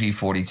an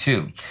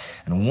MG42.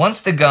 And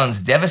once the gun's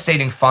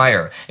devastating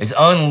fire is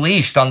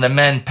unleashed on the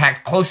men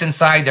packed close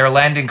inside their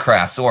landing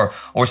crafts or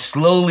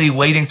slowly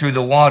wading through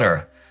the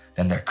water,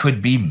 then there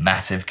could be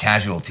massive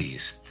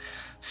casualties.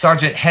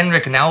 Sergeant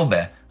Henrik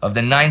Naube of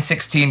the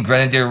 916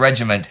 Grenadier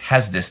Regiment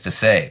has this to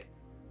say.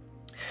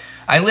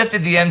 I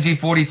lifted the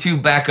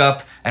MG42 back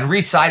up and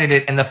resighted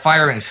it in the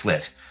firing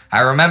slit. I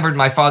remembered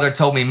my father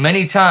told me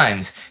many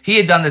times he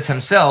had done this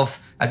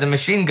himself as a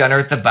machine gunner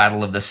at the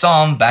Battle of the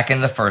Somme back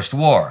in the First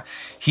War.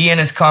 He and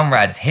his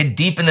comrades hid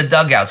deep in the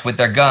dugouts with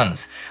their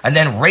guns and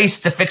then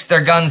raced to fix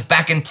their guns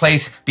back in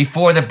place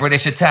before the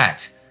British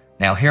attacked.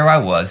 Now here I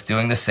was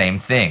doing the same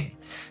thing.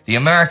 The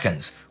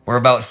Americans were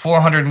about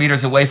 400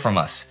 meters away from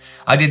us.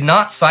 I did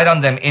not sight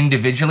on them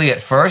individually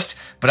at first,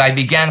 but I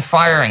began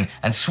firing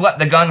and swept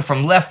the gun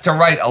from left to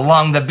right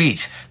along the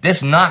beach.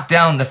 This knocked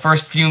down the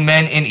first few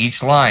men in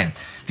each line.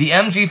 The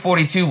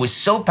MG42 was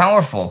so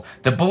powerful,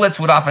 the bullets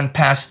would often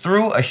pass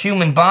through a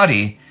human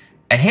body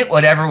and hit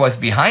whatever was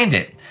behind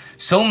it.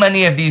 So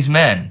many of these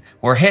men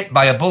were hit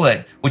by a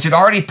bullet which had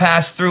already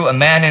passed through a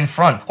man in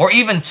front, or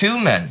even 2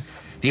 men.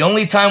 The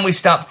only time we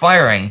stopped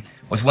firing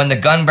was when the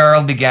gun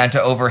barrel began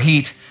to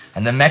overheat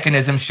and the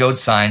mechanism showed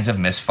signs of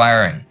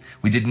misfiring.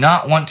 We did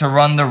not want to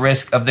run the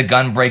risk of the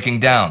gun breaking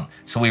down,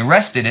 so we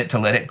rested it to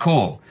let it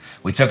cool.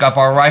 We took up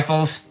our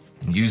rifles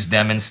and used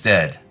them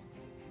instead.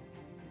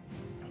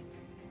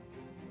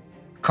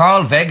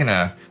 Karl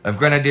Wegener of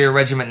Grenadier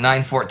Regiment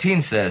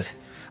 914 says,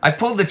 I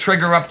pulled the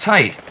trigger up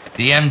tight.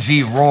 The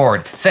MG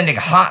roared, sending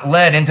hot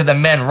lead into the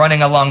men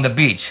running along the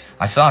beach.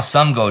 I saw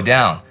some go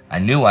down. I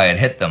knew I had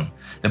hit them.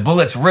 The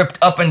bullets ripped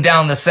up and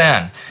down the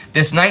sand.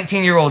 This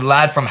 19-year-old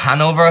lad from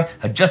Hanover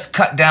had just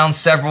cut down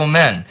several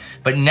men,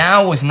 but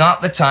now was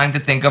not the time to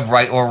think of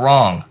right or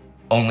wrong,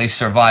 only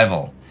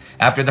survival.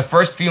 After the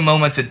first few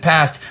moments had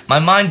passed, my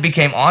mind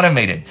became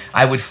automated.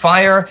 I would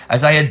fire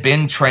as I had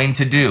been trained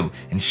to do,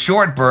 in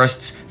short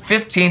bursts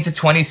 15 to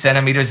 20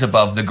 centimeters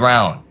above the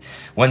ground.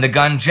 When the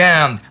gun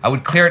jammed, I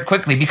would clear it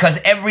quickly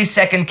because every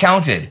second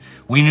counted.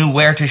 We knew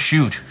where to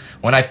shoot.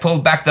 When I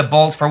pulled back the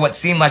bolt for what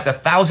seemed like the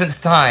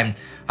 1,000th time,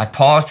 I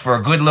paused for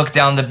a good look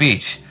down the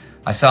beach.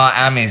 I saw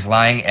Amis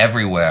lying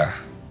everywhere.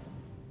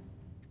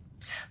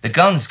 The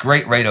gun's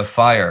great rate of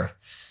fire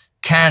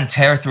can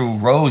tear through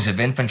rows of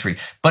infantry,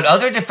 but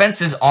other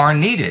defenses are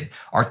needed.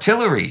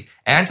 Artillery,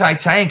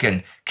 anti-tank,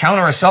 and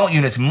counter-assault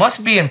units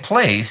must be in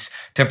place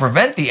to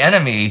prevent the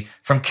enemy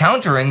from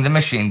countering the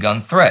machine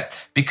gun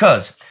threat,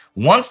 because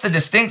once the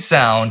distinct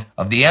sound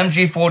of the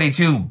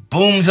MG-42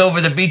 booms over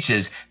the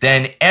beaches,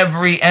 then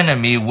every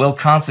enemy will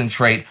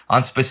concentrate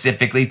on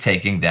specifically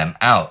taking them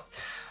out.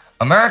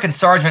 American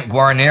Sergeant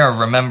Guarnier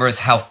remembers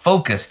how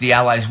focused the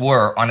Allies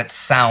were on its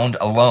sound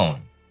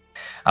alone.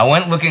 I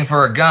went looking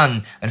for a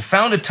gun and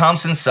found a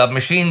Thompson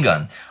submachine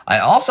gun. I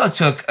also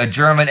took a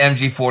German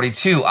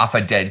MG-42 off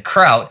a dead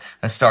kraut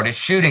and started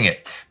shooting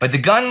it, but the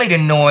gun made a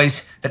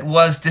noise that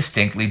was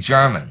distinctly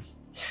German.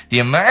 The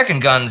American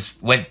guns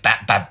went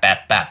bap, bap,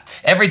 bap, bap.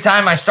 Every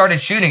time I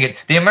started shooting it,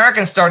 the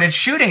Americans started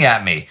shooting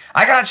at me.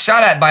 I got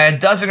shot at by a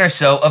dozen or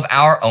so of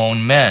our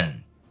own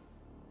men.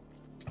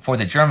 For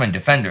the German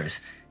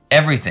defenders,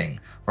 everything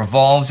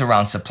revolves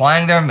around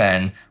supplying their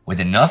men with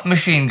enough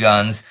machine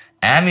guns,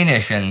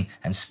 ammunition,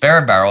 and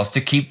spare barrels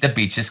to keep the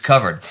beaches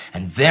covered.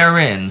 And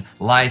therein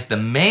lies the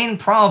main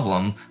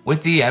problem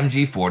with the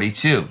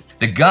MG-42.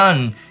 The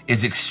gun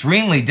is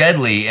extremely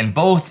deadly in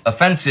both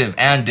offensive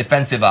and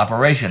defensive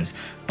operations,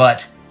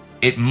 but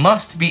it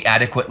must be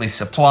adequately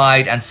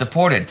supplied and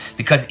supported,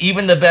 because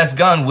even the best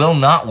gun will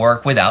not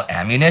work without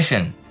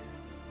ammunition.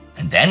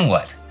 And then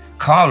what?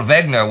 Karl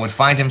Wegner would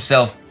find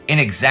himself in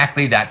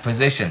exactly that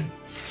position.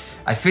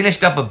 I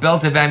finished up a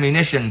belt of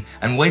ammunition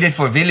and waited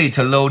for Willy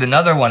to load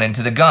another one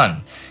into the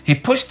gun. He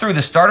pushed through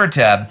the starter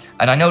tab,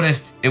 and I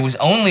noticed it was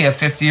only a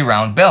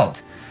 50-round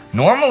belt.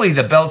 Normally,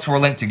 the belts were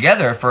linked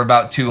together for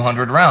about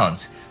 200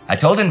 rounds. I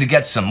told him to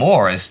get some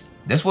more, as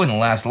this wouldn't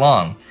last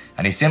long,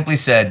 and he simply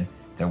said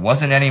there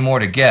wasn't any more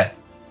to get.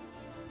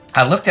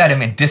 I looked at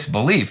him in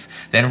disbelief,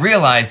 then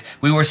realized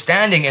we were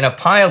standing in a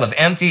pile of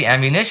empty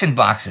ammunition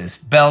boxes,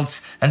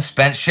 belts, and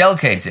spent shell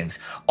casings,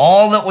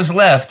 all that was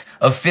left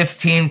of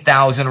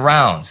 15,000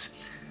 rounds.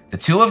 The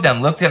two of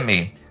them looked at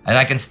me, and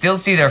I can still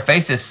see their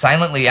faces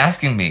silently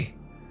asking me,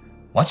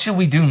 "What should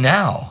we do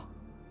now?"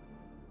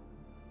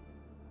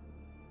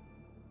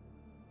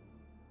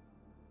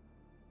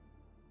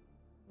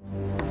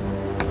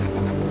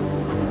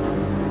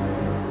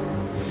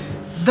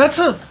 That's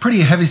a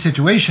pretty heavy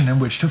situation in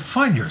which to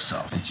find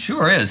yourself. It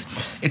sure is.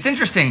 It's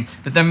interesting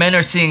that the men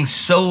are seeing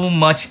so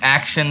much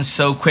action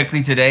so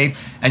quickly today,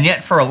 and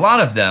yet for a lot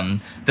of them,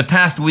 the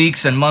past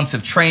weeks and months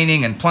of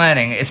training and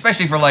planning,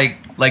 especially for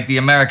like the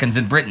Americans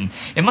in Britain,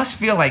 it must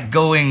feel like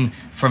going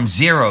from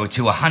 0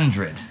 to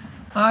 100.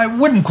 I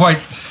wouldn't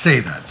quite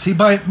say that. See,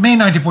 by May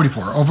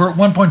 1944, over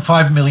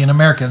 1.5 million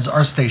Americans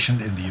are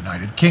stationed in the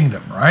United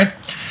Kingdom, right?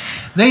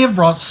 They have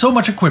brought so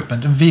much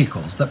equipment and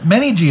vehicles that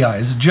many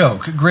GIs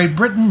joke Great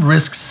Britain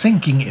risks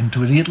sinking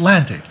into the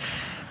Atlantic.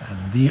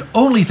 And the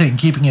only thing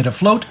keeping it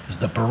afloat is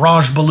the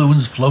barrage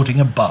balloons floating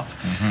above.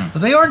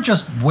 But they aren't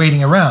just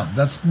waiting around.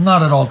 That's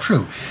not at all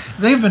true.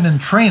 They've been in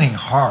training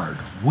hard,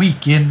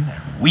 week in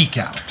and week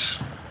out.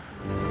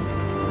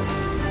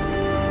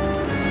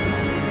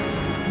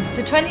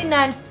 The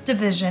 29th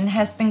Division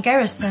has been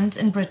garrisoned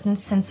in Britain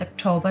since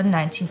October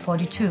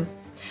 1942.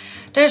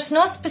 There is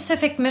no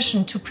specific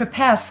mission to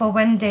prepare for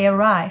when they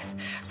arrive,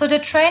 so the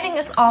training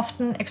is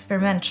often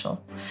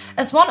experimental.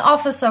 As one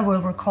officer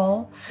will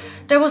recall,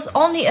 there was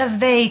only a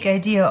vague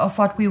idea of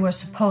what we were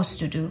supposed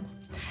to do.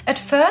 At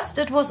first,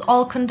 it was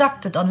all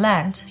conducted on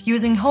land,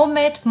 using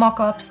homemade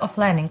mock-ups of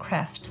landing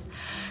craft.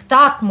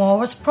 Dartmoor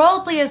was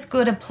probably as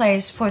good a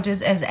place for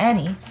this as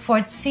any, for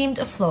it seemed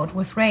afloat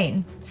with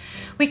rain.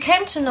 We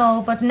came to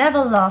know but never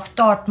loved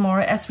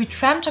Dartmoor as we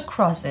tramped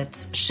across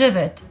it,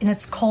 shivered in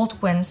its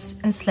cold winds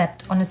and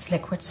slept on its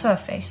liquid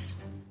surface.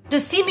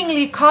 The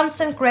seemingly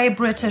constant grey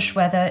British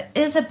weather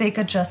is a big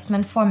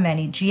adjustment for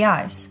many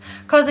GIs,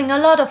 causing a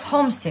lot of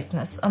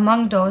homesickness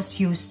among those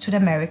used to the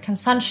American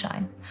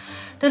sunshine.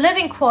 The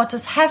living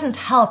quarters haven't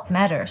helped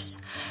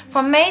matters.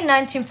 From May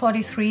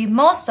 1943,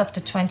 most of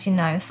the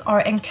 29th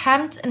are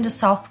encamped in the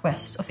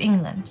southwest of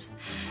England.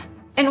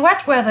 In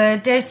wet weather,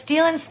 their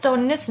steel and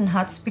stone Nissen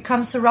huts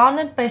become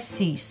surrounded by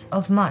seas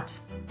of mud.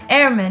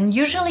 Airmen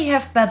usually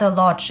have better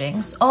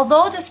lodgings,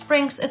 although this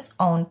brings its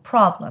own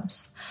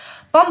problems.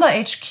 Bomber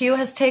HQ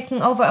has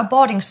taken over a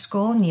boarding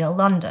school near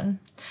London.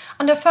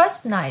 On the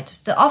first night,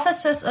 the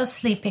officers are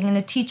sleeping in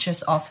the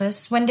teacher's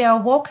office when they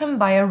are woken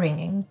by a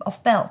ringing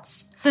of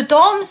bells. The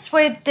dorms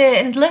where the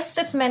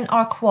enlisted men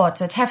are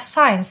quartered have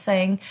signs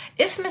saying,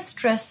 "If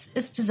mistress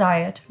is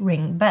desired,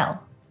 ring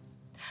bell."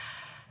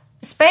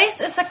 Space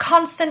is a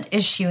constant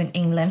issue in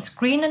England's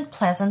green and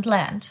pleasant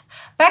land.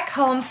 Back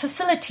home,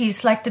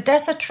 facilities like the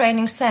Desert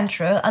Training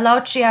Centre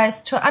allow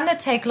GIs to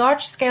undertake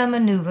large-scale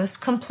maneuvers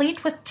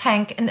complete with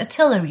tank and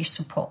artillery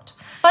support.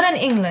 But in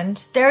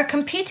England, they are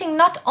competing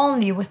not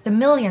only with the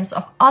millions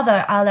of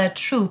other Allied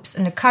troops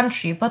in the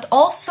country, but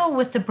also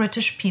with the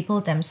British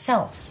people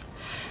themselves.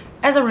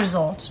 As a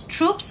result,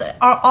 troops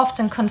are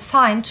often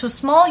confined to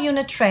small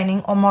unit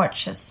training or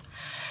marches.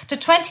 The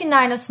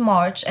 29ers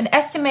march an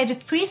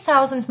estimated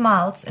 3,000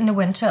 miles in the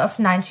winter of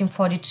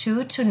 1942 to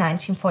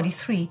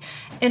 1943,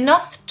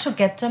 enough to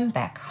get them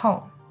back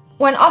home.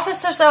 When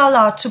officers are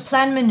allowed to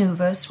plan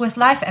maneuvers with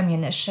live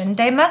ammunition,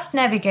 they must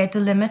navigate the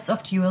limits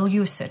of dual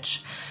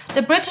usage.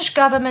 The British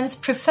government's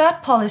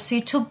preferred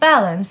policy to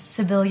balance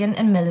civilian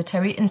and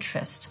military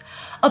interest.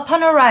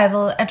 Upon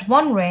arrival at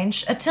one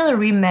range,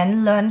 artillery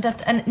men learn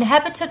that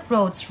uninhabited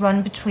roads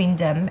run between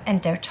them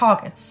and their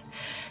targets.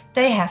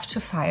 They have to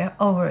fire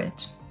over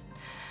it.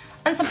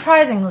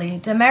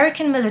 Unsurprisingly, the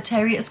American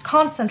military is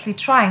constantly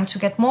trying to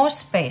get more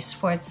space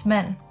for its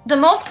men. The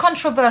most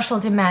controversial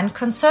demand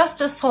concerns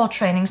the Assault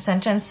Training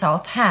Centre in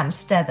South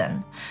Hams,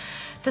 Devon.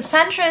 The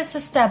centre is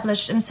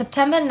established in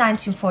September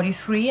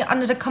 1943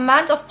 under the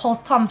command of Paul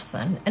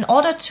Thompson in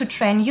order to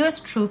train US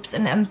troops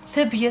in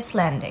amphibious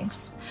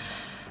landings.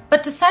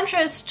 But the centre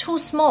is too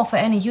small for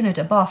any unit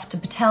above the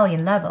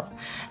battalion level,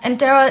 and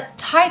there are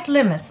tight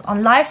limits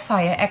on live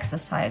fire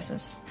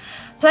exercises.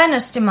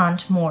 Planners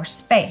demand more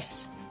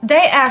space.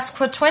 They ask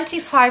for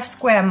 25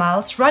 square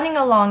miles running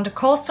along the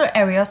coastal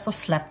areas of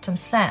Slapton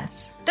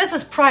Sands. This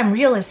is prime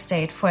real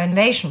estate for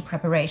invasion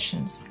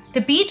preparations.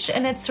 The beach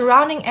and its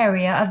surrounding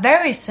area are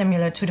very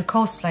similar to the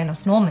coastline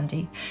of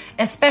Normandy,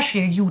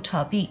 especially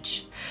Utah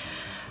Beach.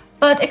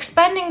 But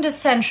expanding the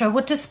centre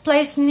would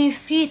displace nearly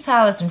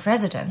 3,000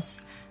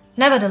 residents.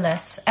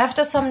 Nevertheless,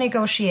 after some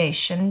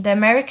negotiation, the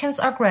Americans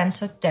are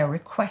granted their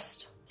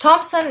request.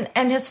 Thompson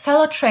and his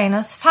fellow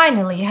trainers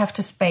finally have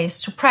the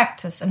space to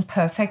practice in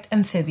perfect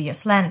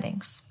amphibious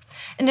landings.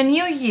 In the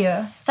new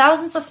year,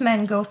 thousands of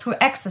men go through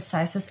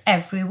exercises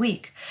every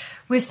week,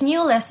 with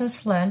new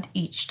lessons learned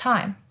each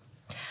time.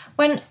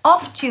 When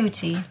off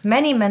duty,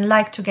 many men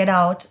like to get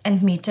out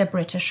and meet their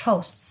British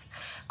hosts.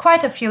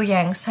 Quite a few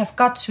Yanks have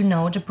got to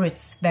know the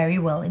Brits very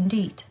well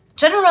indeed.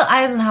 General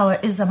Eisenhower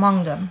is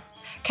among them.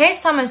 Kay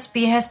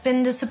Summersby has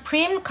been the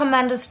Supreme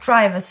Commander's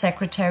driver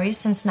secretary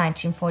since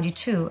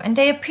 1942, and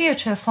they appear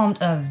to have formed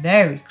a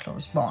very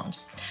close bond.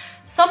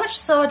 So much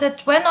so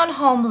that when on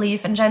home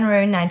leave in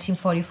January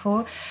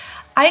 1944,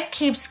 Ike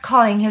keeps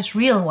calling his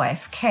real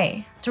wife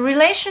Kay. The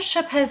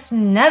relationship has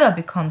never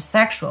become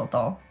sexual,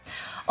 though.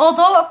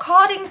 Although,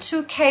 according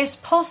to Kay's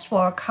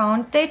post-war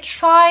account, they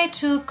try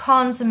to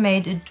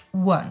consummate it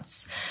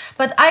once,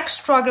 but Ike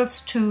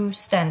struggles to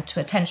stand to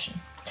attention.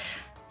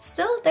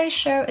 Still, they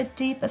share a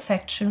deep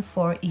affection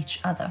for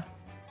each other.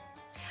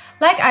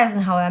 Like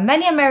Eisenhower,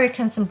 many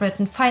Americans in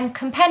Britain find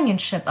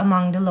companionship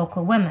among the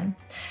local women,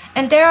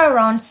 and there are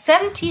around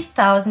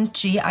 70,000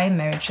 GI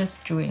marriages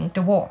during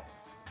the war.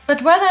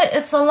 But whether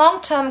it's a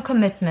long-term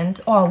commitment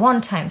or a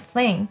one-time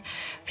thing,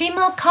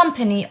 female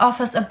company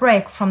offers a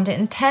break from the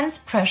intense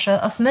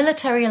pressure of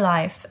military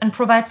life and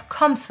provides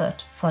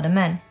comfort for the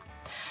men.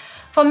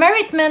 For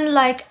married men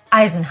like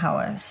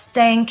Eisenhower,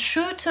 staying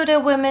true to their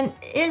women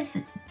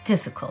is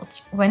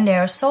difficult when they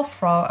are so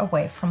far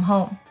away from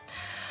home.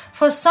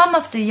 For some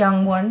of the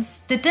young ones,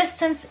 the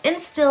distance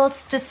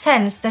instills the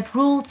sense that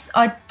rules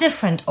are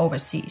different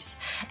overseas,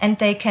 and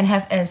they can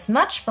have as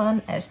much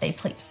fun as they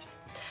please.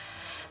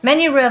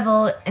 Many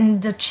revel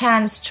in the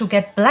chance to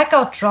get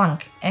blackout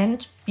drunk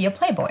and be a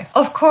playboy.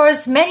 Of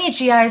course, many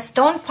GIs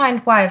don't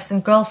find wives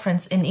and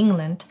girlfriends in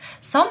England.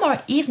 Some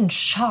are even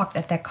shocked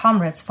at their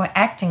comrades for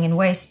acting in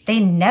ways they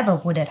never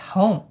would at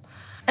home.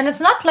 And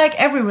it's not like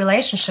every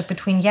relationship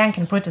between Yank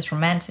and Brit is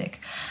romantic.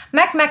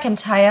 Mac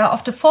McIntyre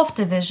of the 4th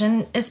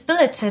Division is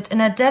billeted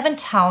in a Devon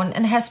town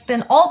and has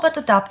been all but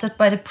adopted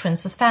by the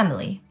Prince's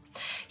family.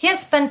 He has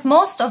spent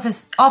most of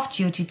his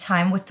off-duty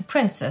time with the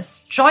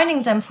Princess,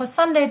 joining them for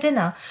Sunday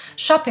dinner,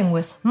 shopping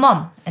with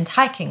Mom and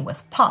hiking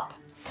with Pop.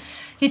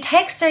 He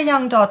takes their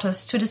young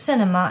daughters to the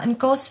cinema and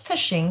goes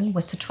fishing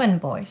with the twin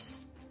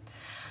boys.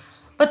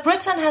 But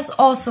Britain has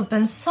also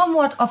been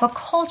somewhat of a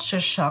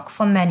culture shock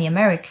for many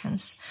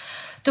Americans.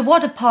 The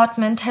War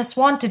Department has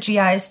warned the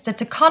GIs that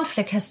the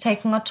conflict has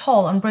taken a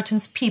toll on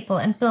Britain's people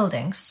and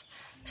buildings.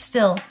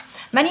 Still,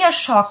 many are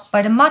shocked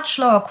by the much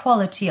lower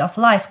quality of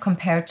life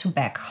compared to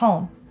back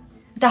home.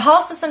 The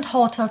houses and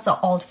hotels are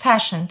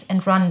old-fashioned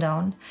and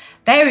rundown.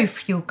 Very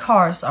few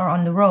cars are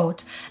on the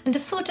road, and the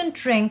food and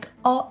drink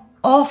are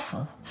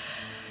awful.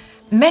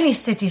 Many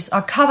cities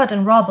are covered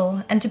in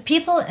rubble, and the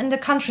people in the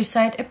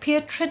countryside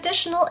appear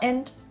traditional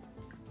and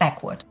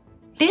backward.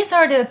 These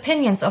are the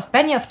opinions of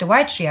many of the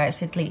white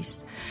GIs, at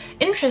least.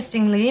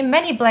 Interestingly,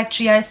 many black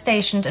GIs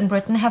stationed in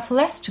Britain have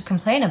less to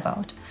complain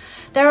about.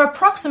 There are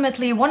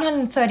approximately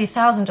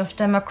 130,000 of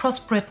them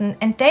across Britain,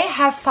 and they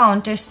have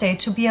found their stay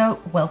to be a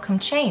welcome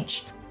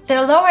change.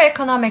 Their lower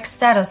economic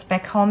status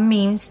back home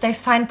means they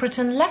find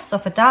Britain less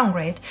of a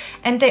downgrade,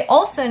 and they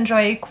also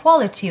enjoy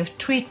equality of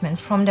treatment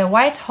from their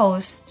white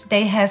hosts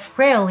they have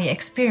rarely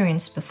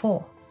experienced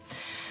before.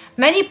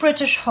 Many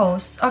British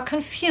hosts are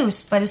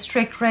confused by the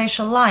strict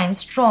racial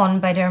lines drawn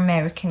by their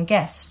American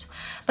guest.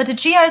 But the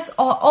GIs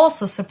are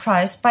also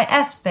surprised by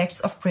aspects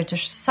of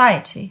British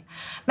society.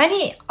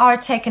 Many are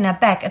taken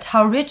aback at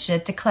how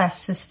rigid the class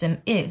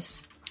system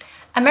is.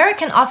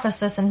 American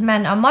officers and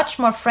men are much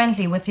more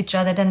friendly with each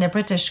other than their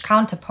British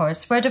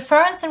counterparts, where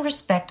deference and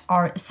respect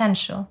are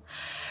essential.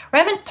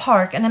 Raymond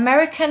Park, an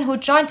American who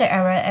joined the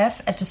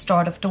RAF at the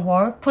start of the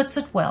war, puts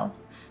it well.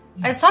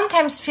 I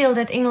sometimes feel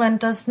that England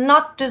does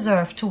not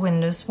deserve to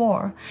win this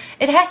war.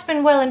 It has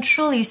been well and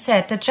truly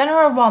said that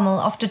General Rommel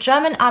of the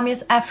German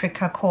Army's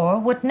Africa Corps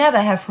would never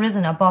have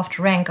risen above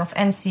the rank of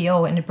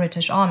NCO in the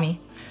British Army.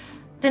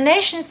 The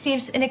nation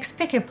seems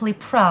inexplicably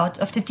proud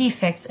of the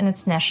defects in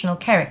its national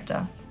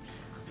character.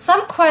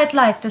 Some quite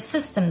like the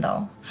system,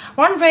 though.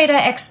 One radar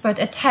expert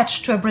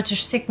attached to a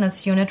British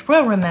signals unit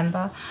will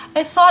remember,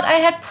 "I thought I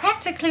had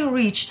practically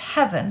reached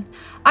heaven.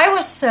 I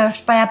was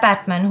served by a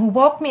batman who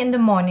woke me in the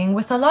morning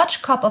with a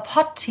large cup of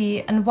hot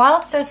tea, and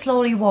whilst I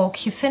slowly woke,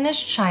 he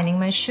finished shining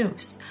my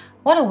shoes."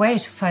 What a way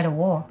to fight a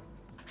war.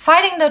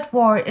 Fighting that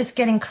war is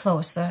getting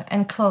closer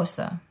and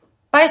closer.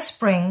 By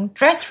spring,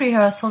 dress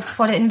rehearsals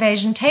for the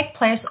invasion take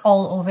place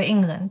all over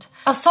England.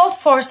 Assault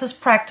forces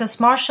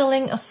practice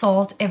marshalling,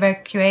 assault,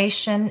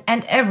 evacuation,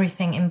 and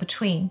everything in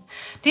between.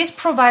 These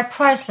provide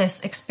priceless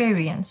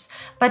experience,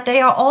 but they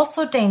are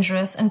also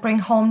dangerous and bring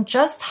home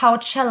just how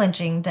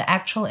challenging the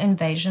actual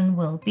invasion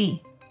will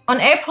be.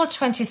 On April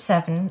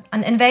 27,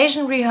 an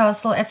invasion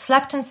rehearsal at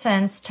Slapton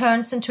Sands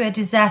turns into a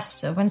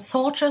disaster when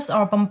soldiers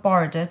are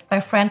bombarded by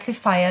friendly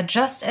fire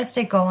just as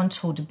they go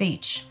onto the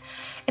beach.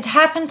 It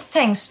happened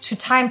thanks to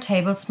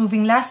timetables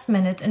moving last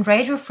minute and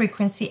radio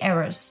frequency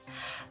errors,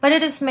 but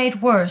it is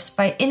made worse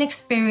by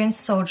inexperienced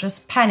soldiers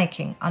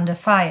panicking under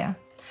fire.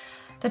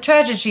 The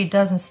tragedy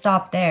doesn't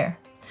stop there.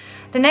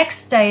 The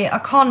next day, a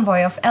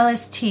convoy of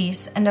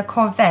LSTs and a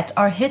corvette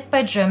are hit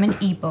by German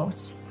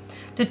E-boats.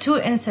 The two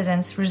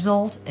incidents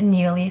result in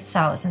nearly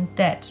 1,000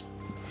 dead.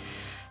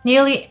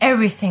 Nearly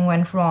everything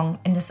went wrong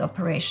in this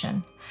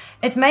operation.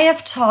 It may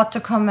have taught the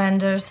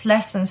commanders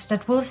lessons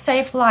that will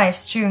save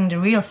lives during the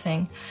real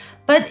thing,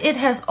 but it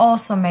has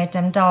also made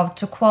them doubt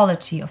the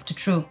quality of the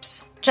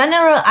troops.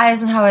 General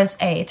Eisenhower's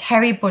aide,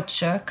 Harry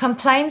Butcher,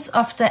 complains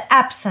of the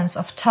absence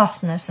of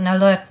toughness and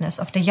alertness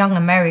of the young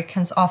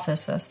American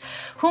officers,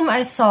 whom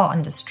I saw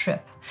on this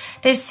trip.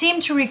 They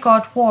seem to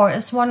regard war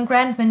as one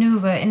grand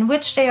maneuver in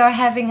which they are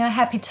having a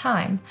happy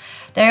time.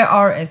 They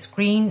are as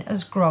green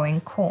as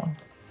growing corn.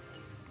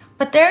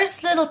 But there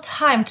is little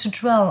time to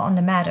dwell on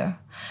the matter.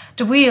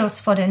 The wheels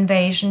for the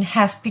invasion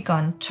have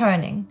begun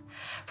turning.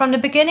 From the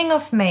beginning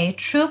of May,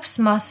 troops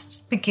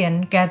must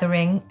begin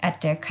gathering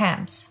at their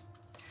camps.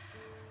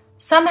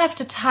 Some have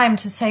the time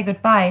to say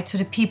goodbye to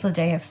the people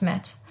they have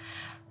met.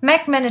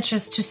 Mac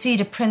manages to see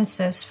the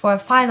princess for a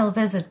final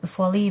visit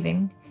before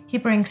leaving. He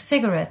brings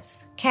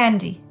cigarettes,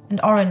 candy, and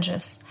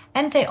oranges,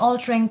 and they all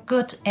drink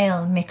good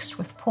ale mixed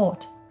with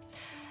port.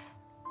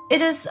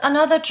 It is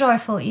another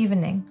joyful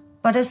evening,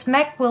 but as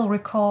Mac will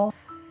recall,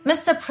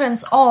 Mr.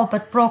 Prince all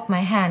but broke my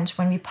hand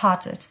when we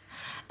parted,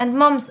 and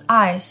Mum's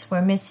eyes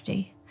were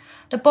misty.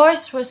 The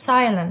boys were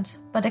silent,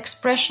 but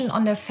expression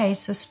on their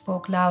faces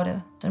spoke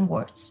louder than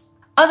words.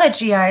 Other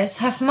GIs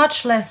have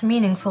much less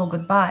meaningful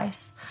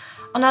goodbyes.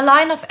 On a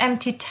line of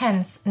empty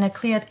tents in a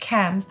cleared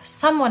camp,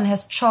 someone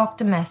has chalked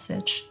the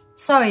message,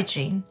 "Sorry,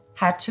 Jean,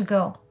 had to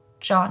go,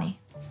 Johnny."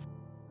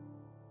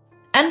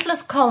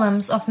 Endless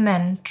columns of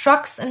men,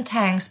 trucks and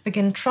tanks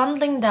begin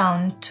trundling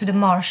down to the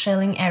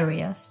marshalling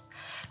areas.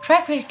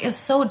 Traffic is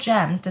so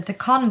jammed that the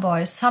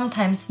convoys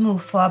sometimes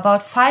move for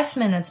about 5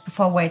 minutes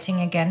before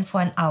waiting again for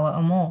an hour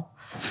or more.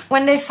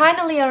 When they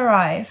finally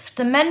arrive,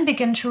 the men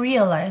begin to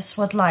realize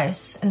what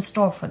lies in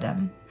store for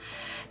them.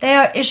 They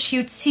are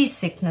issued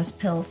seasickness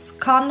pills,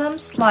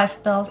 condoms,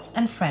 life belts,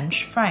 and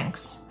French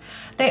francs.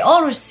 They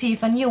all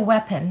receive a new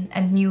weapon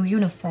and new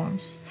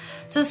uniforms.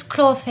 This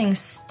clothing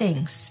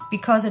stinks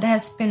because it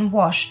has been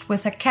washed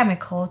with a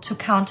chemical to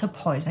counter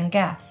poison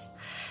gas.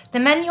 The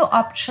menu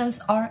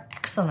options are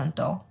excellent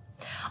though.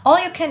 All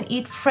you can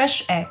eat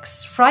fresh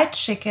eggs, fried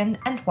chicken,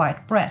 and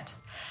white bread.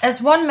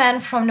 As one man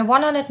from the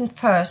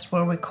 101st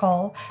will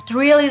recall, the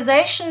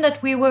realization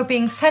that we were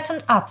being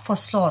fattened up for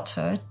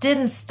slaughter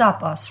didn't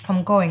stop us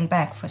from going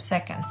back for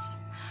seconds.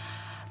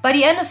 By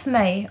the end of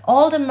May,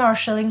 all the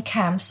marshalling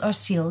camps are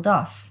sealed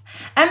off.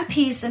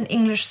 MPs and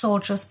English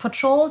soldiers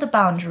patrol the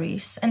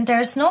boundaries, and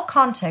there is no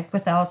contact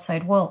with the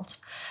outside world.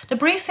 The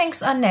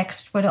briefings are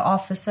next where the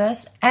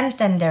officers and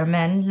then their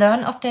men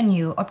learn of their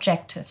new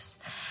objectives.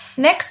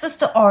 Next is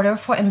the order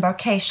for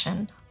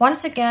embarkation.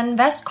 Once again,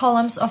 vast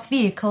columns of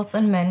vehicles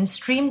and men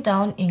stream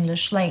down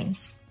English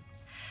lanes.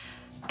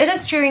 It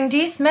is during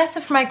these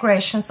massive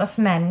migrations of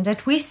men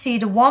that we see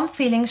the warm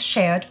feelings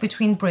shared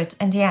between Brit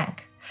and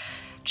Yank.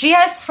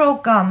 GIs throw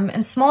gum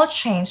and small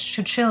change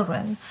to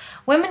children.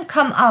 Women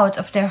come out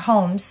of their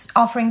homes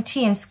offering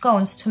tea and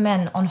scones to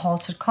men on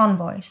halted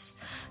convoys.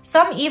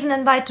 Some even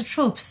invite the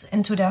troops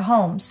into their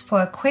homes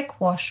for a quick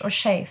wash or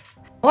shave.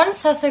 One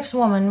Sussex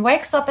woman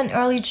wakes up in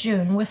early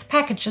June with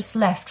packages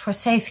left for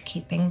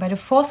safekeeping by the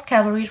 4th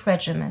Cavalry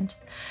Regiment.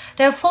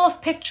 They are full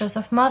of pictures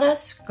of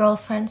mothers,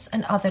 girlfriends,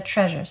 and other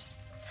treasures.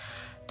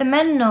 The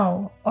men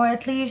know, or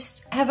at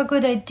least have a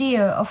good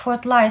idea of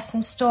what lies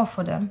in store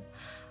for them.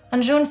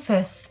 On June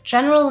 5th,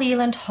 General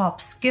Leland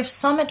Hobbs gives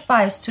some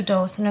advice to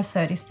those in the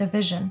 30th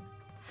Division.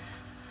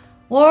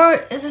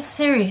 War is a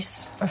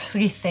series of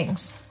 3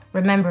 things.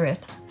 Remember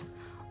it.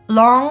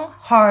 Long,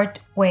 hard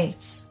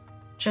waits.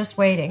 Just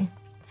waiting.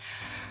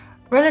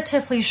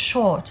 Relatively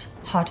short,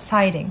 hot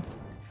fighting.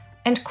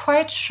 And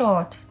quite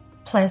short,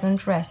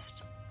 pleasant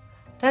rest.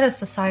 That is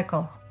the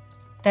cycle.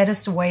 That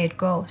is the way it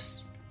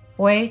goes.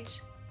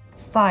 Wait,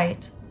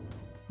 fight,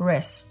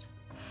 rest.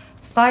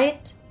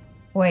 Fight,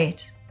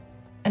 wait.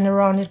 And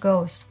around it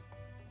goes.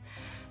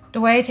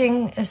 The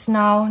waiting is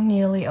now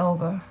nearly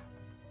over.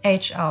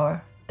 H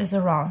hour is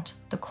around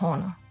the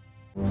corner.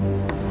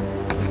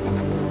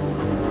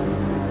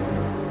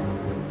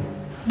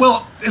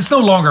 Well, it's no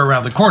longer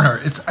around the corner,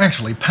 it's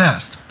actually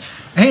past.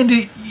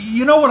 Andy,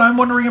 you know what I'm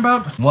wondering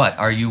about? What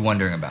are you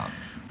wondering about?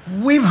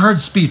 We've heard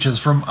speeches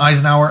from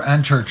Eisenhower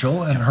and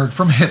Churchill and heard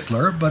from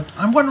Hitler, but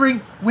I'm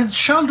wondering, with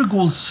Charles de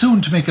Gaulle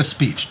soon to make a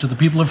speech to the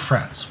people of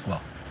France,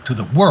 well, to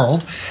the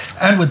world,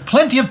 and with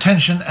plenty of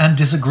tension and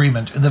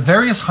disagreement in the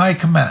various high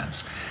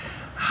commands,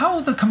 how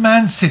the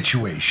command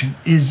situation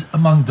is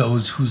among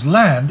those whose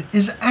land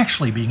is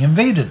actually being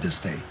invaded this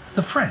day,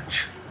 the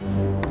French.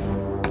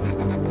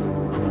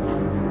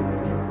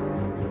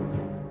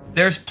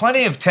 There's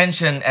plenty of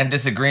tension and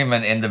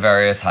disagreement in the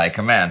various high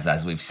commands,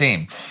 as we've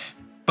seen.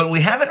 But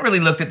we haven't really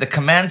looked at the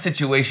command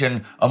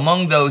situation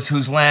among those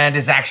whose land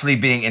is actually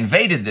being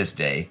invaded this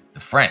day, the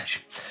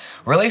French.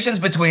 Relations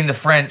between the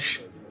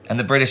French and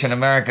the British and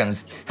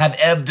Americans have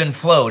ebbed and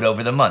flowed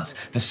over the months.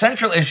 The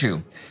central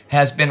issue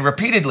has been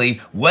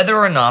repeatedly whether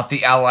or not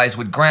the Allies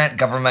would grant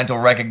governmental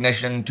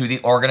recognition to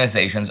the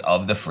organizations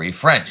of the Free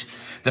French.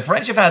 The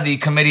French have had the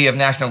Committee of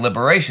National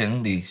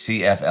Liberation, the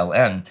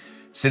CFLN,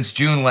 since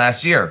June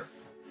last year.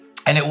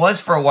 And it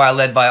was for a while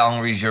led by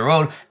Henri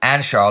Giraud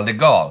and Charles de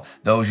Gaulle,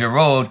 though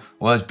Giraud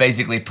was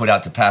basically put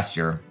out to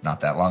pasture not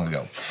that long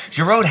ago.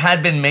 Giraud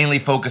had been mainly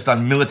focused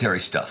on military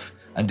stuff,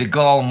 and de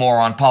Gaulle more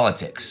on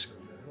politics.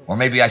 Or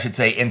maybe I should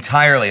say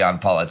entirely on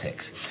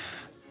politics.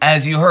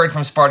 As you heard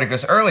from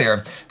Spartacus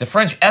earlier, the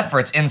French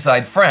efforts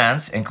inside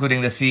France,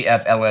 including the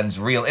CFLN's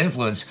real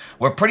influence,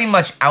 were pretty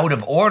much out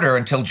of order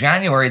until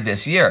January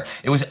this year.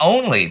 It was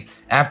only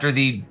after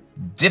the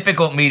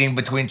difficult meeting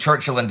between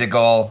Churchill and de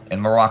Gaulle in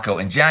Morocco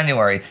in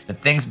January that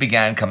things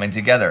began coming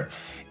together.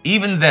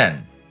 Even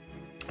then,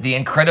 the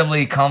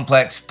incredibly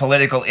complex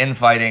political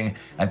infighting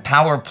and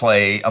power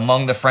play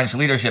among the French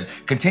leadership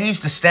continues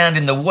to stand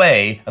in the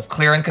way of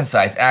clear and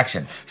concise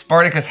action.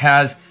 Spartacus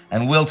has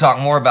and will talk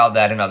more about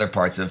that in other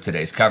parts of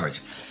today's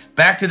coverage.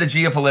 Back to the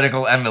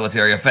geopolitical and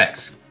military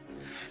effects.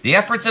 The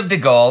efforts of de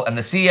Gaulle and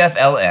the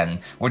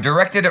CFLN were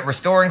directed at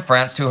restoring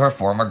France to her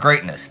former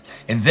greatness.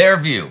 In their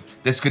view,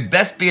 this could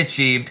best be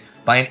achieved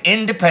by an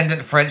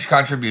independent French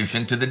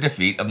contribution to the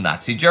defeat of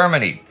Nazi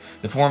Germany.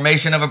 The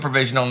formation of a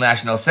Provisional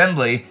National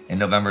Assembly in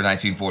November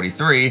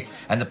 1943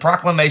 and the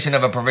proclamation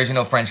of a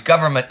provisional French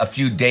government a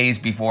few days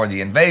before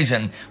the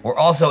invasion were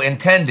also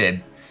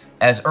intended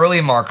as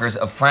early markers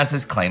of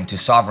France's claim to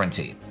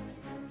sovereignty.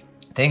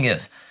 Thing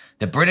is,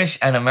 the British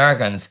and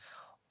Americans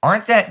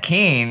aren't that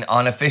keen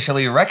on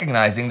officially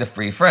recognizing the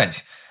Free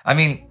French. I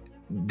mean,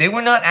 they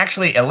were not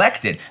actually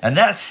elected, and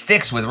that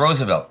sticks with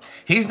Roosevelt.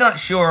 He's not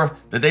sure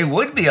that they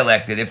would be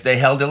elected if they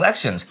held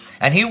elections,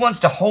 and he wants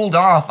to hold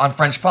off on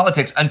French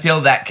politics until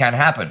that can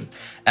happen.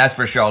 As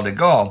for Charles de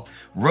Gaulle,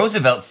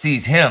 Roosevelt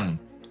sees him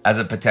as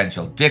a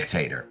potential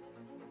dictator.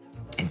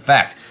 In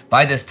fact,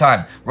 by this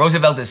time,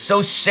 Roosevelt is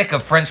so sick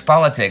of French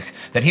politics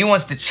that he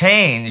wants to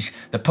change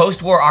the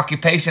post-war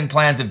occupation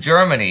plans of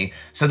Germany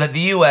so that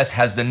the US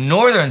has the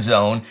northern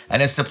zone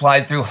and is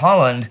supplied through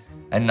Holland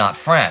and not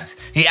France.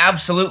 He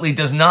absolutely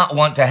does not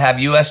want to have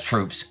US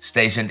troops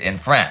stationed in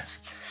France.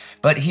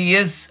 But he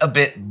is a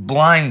bit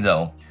blind,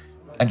 though,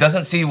 and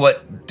doesn't see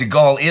what de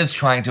Gaulle is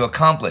trying to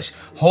accomplish,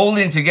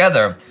 holding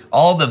together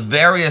all the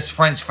various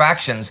French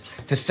factions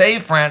to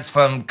save France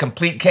from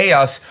complete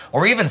chaos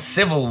or even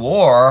civil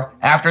war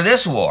after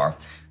this war,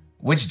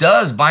 which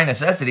does, by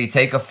necessity,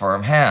 take a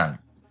firm hand.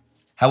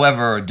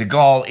 However, de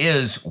Gaulle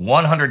is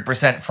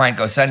 100%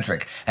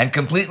 Franco-centric and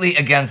completely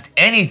against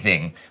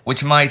anything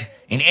which might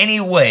in any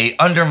way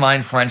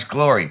undermine French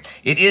glory.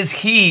 It is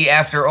he,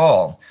 after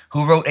all,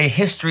 who wrote a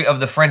history of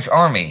the French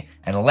army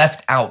and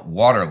left out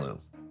Waterloo.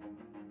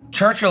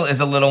 Churchill is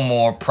a little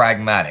more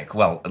pragmatic,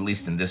 well, at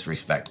least in this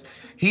respect.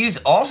 He's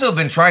also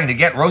been trying to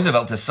get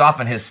Roosevelt to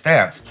soften his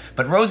stance,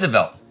 but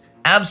Roosevelt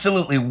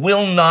absolutely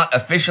will not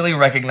officially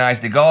recognize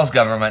de Gaulle's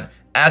government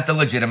as the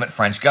legitimate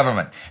French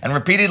government, and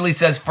repeatedly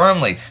says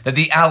firmly that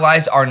the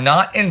Allies are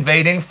not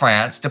invading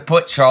France to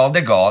put Charles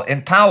de Gaulle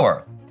in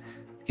power.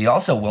 He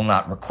also will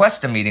not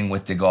request a meeting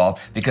with de Gaulle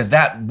because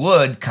that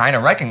would kind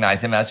of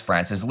recognize him as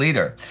France's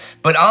leader.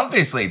 But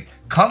obviously,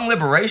 come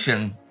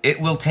liberation, it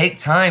will take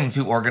time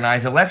to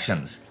organize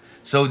elections.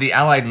 So the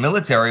Allied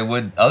military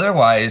would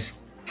otherwise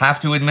have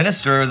to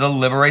administer the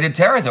liberated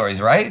territories,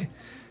 right?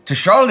 To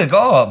Charles de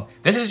Gaulle,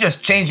 this is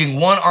just changing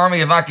one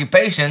army of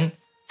occupation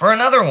for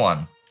another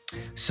one.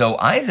 So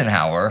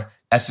Eisenhower,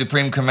 as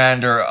Supreme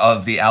Commander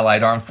of the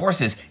Allied Armed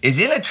Forces, is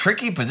in a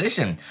tricky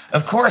position.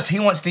 Of course, he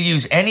wants to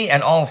use any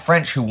and all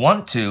French who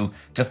want to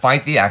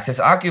fight the Axis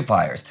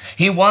occupiers.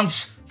 He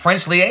wants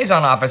French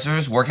liaison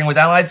officers working with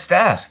Allied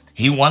staffs.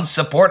 He wants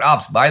support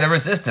ops by the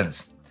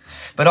resistance.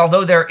 But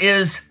although there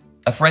is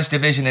a French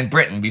division in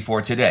Britain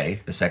before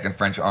today, the 2nd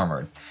French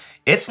Armored,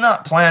 it's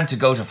not planned to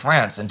go to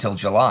France until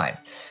July.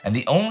 And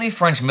the only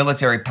French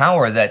military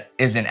power that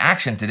is in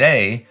action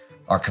today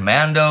are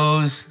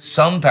commandos,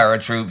 some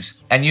paratroops,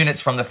 and units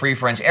from the Free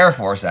French Air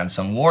Force and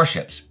some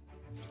warships.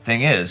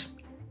 Thing is,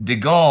 de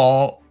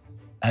Gaulle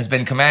has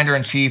been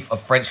commander-in-chief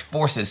of French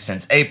forces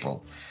since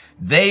April.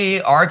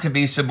 They are to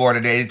be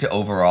subordinated to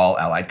overall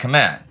Allied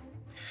command.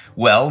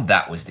 Well,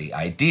 that was the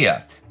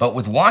idea. But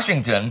with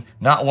Washington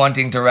not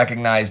wanting to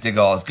recognize de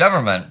Gaulle's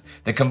government,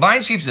 the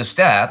combined chiefs of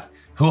staff,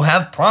 who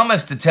have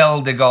promised to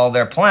tell de Gaulle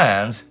their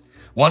plans,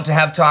 want to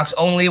have talks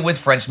only with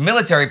French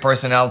military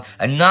personnel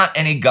and not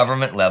any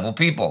government-level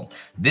people.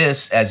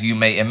 This, as you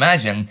may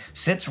imagine,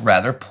 sits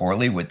rather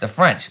poorly with the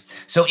French.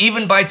 So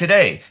even by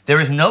today, there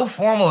is no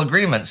formal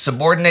agreement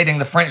subordinating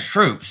the French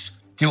troops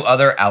to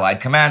other Allied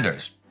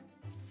commanders.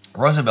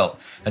 Roosevelt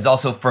has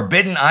also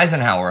forbidden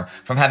Eisenhower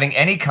from having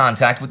any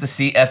contact with the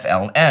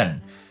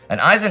CFLN,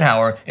 and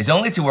Eisenhower is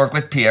only to work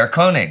with Pierre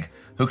Koenig,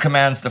 who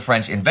commands the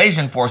French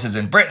invasion forces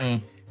in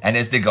Britain and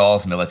is de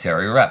Gaulle's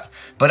military rep.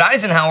 But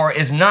Eisenhower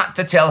is not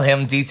to tell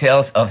him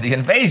details of the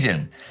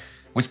invasion,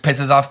 which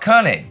pisses off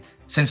Koenig,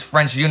 since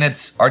French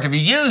units are to be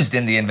used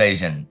in the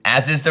invasion,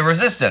 as is the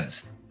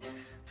resistance.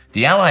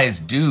 The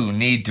Allies do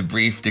need to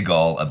brief de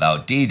Gaulle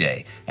about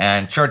D-Day,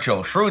 and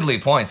Churchill shrewdly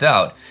points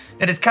out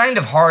that it's kind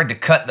of hard to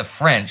cut the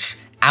French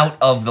out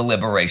of the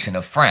liberation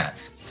of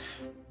France.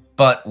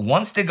 But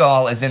once de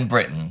Gaulle is in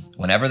Britain,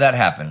 whenever that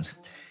happens,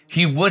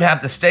 he would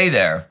have to stay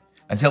there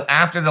until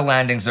after the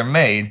landings are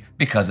made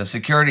because of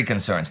security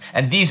concerns.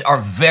 And these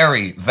are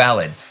very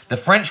valid. The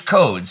French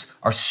codes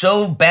are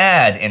so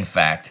bad, in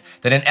fact,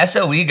 that an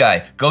SOE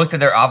guy goes to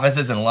their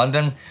offices in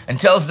London and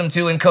tells them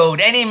to encode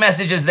any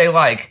messages they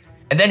like,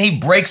 and then he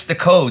breaks the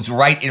codes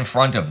right in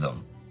front of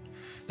them.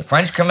 The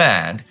French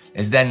command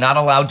is then not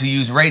allowed to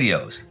use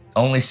radios,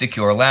 only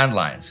secure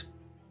landlines.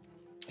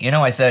 You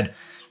know, I said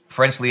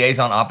French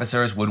liaison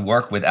officers would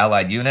work with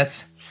Allied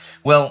units.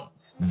 Well,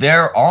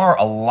 there are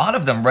a lot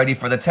of them ready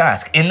for the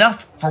task,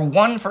 enough for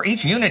one for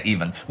each unit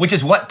even, which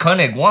is what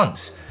Koenig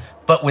wants.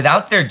 But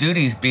without their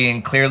duties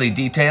being clearly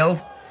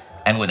detailed,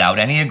 and without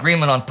any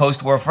agreement on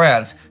post-war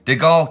France, de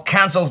Gaulle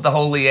cancels the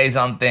whole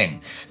liaison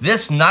thing.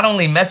 This not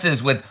only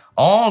messes with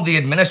all the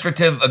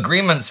administrative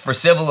agreements for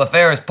civil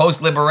affairs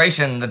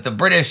post-liberation that the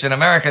British and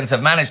Americans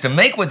have managed to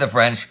make with the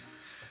French,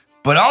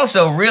 but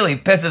also really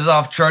pisses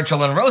off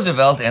Churchill and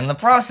Roosevelt in the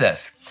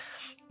process.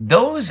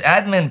 Those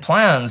admin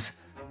plans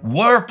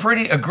were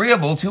pretty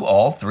agreeable to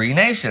all three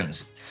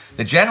nations.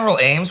 The general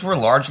aims were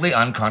largely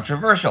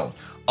uncontroversial.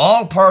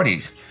 All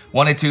parties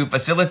wanted to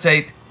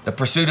facilitate the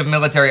pursuit of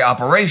military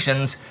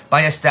operations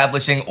by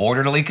establishing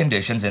orderly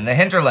conditions in the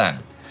hinterland,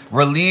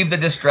 relieve the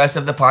distress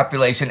of the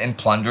population in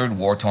plundered,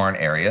 war-torn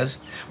areas,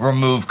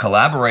 remove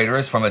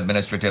collaborators from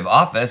administrative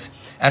office,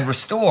 and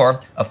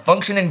restore a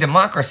functioning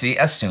democracy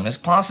as soon as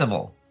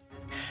possible.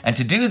 And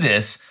to do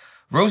this,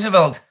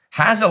 Roosevelt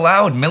has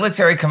allowed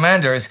military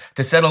commanders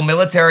to settle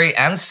military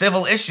and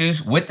civil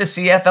issues with the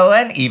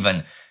CFLN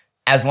even,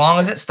 as long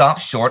as it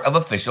stops short of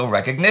official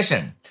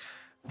recognition.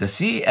 The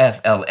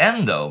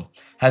CFLN, though,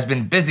 has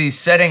been busy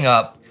setting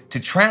up to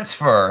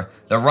transfer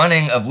the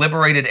running of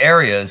liberated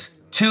areas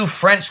to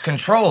French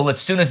control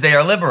as soon as they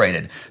are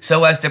liberated,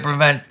 so as to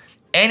prevent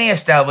any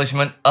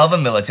establishment of a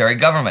military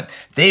government.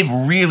 They've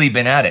really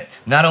been at it,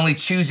 not only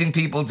choosing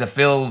people to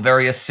fill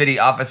various city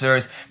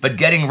officers, but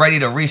getting ready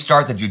to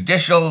restart the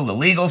judicial, the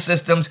legal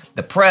systems,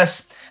 the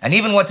press, and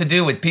even what to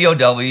do with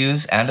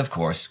POWs and, of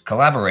course,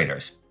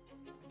 collaborators.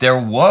 There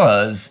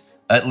was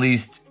at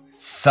least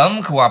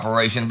some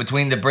cooperation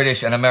between the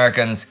British and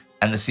Americans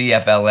and the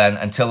CFLN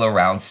until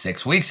around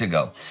 6 weeks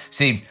ago.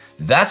 See,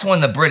 that's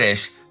when the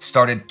British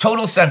started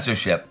total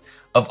censorship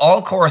of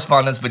all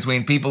correspondence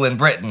between people in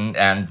Britain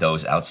and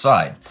those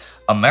outside.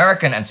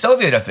 American and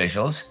Soviet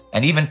officials,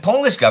 and even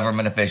Polish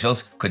government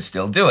officials, could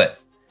still do it,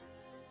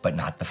 but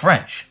not the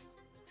French.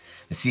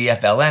 The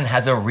CFLN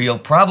has a real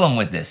problem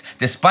with this,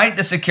 despite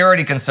the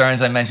security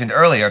concerns I mentioned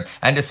earlier,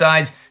 and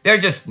decides they're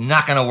just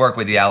not going to work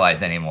with the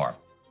Allies anymore.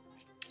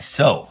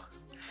 So,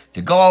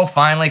 de Gaulle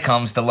finally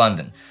comes to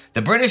London.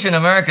 The British and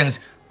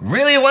Americans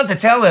really want to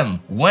tell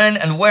him when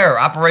and where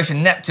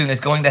Operation Neptune is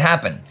going to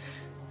happen.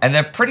 And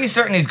they're pretty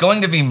certain he's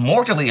going to be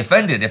mortally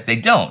offended if they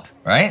don't,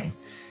 right?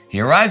 He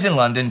arrives in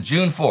London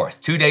June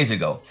 4th, 2 days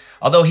ago,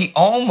 although he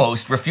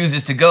almost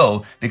refuses to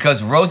go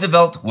because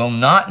Roosevelt will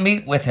not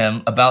meet with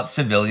him about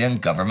civilian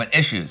government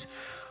issues.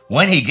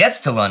 When he gets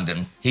to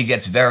London, he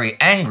gets very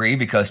angry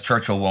because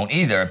Churchill won't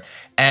either,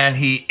 and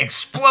he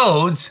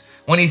explodes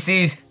when he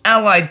sees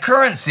Allied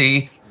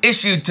currency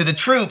issued to the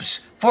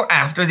troops for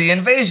after the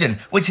invasion,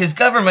 which his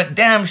government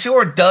damn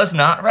sure does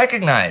not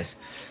recognize.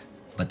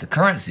 But the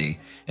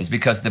currency is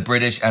because the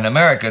British and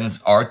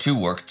Americans are to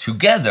work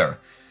together,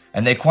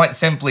 and they quite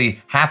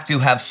simply have to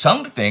have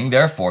something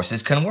their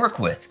forces can work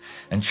with.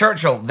 And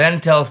Churchill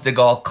then tells de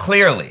Gaulle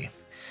clearly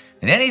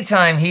that any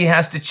time he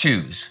has to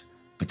choose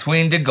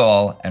between de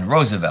Gaulle and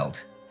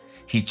Roosevelt,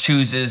 he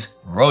chooses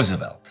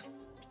Roosevelt.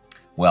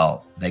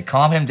 Well, they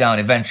calm him down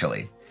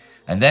eventually,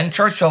 and then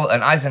Churchill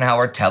and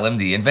Eisenhower tell him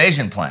the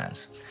invasion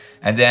plans.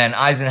 And then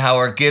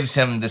Eisenhower gives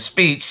him the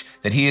speech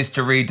that he is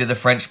to read to the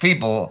French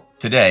people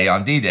today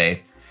on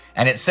D-Day,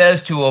 and it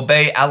says to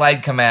obey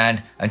Allied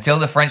command until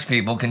the French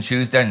people can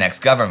choose their next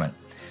government.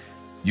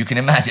 You can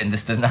imagine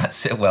this does not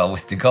sit well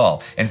with de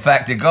Gaulle. In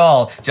fact, de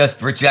Gaulle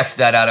just rejects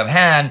that out of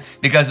hand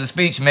because the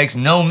speech makes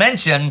no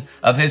mention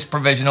of his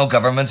provisional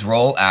government's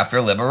role after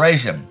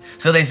liberation.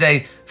 So they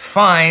say,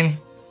 fine,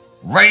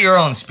 write your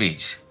own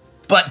speech,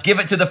 but give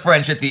it to the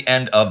French at the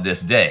end of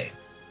this day.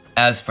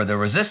 As for the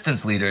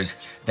resistance leaders,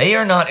 they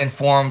are not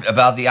informed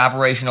about the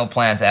operational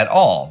plans at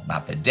all,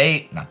 not the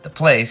date, not the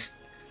place.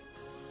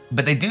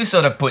 But they do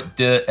sort of put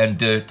de and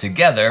de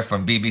together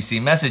from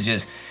BBC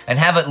messages and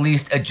have at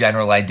least a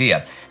general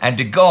idea. And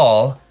de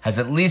Gaulle has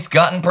at least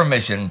gotten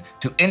permission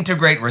to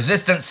integrate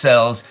resistance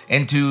cells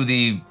into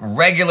the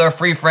regular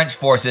Free French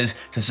forces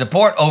to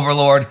support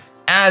Overlord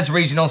as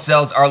regional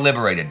cells are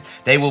liberated.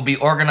 They will be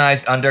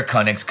organized under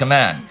Koenig's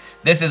command.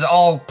 This is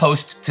all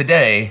post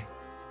today,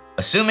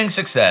 assuming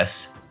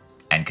success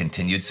and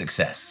continued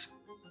success.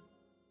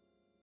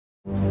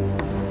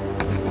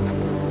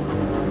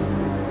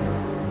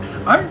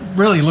 I'm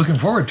really looking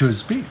forward to his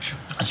speech.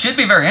 It should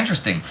be very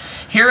interesting.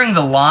 Hearing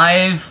the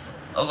live,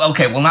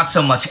 okay, well, not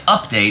so much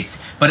updates,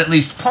 but at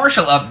least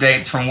partial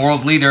updates from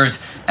world leaders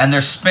and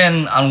their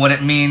spin on what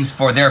it means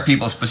for their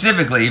people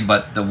specifically,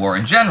 but the war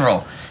in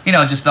general. You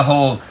know, just the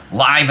whole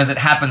live as it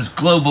happens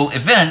global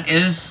event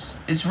is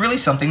really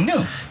something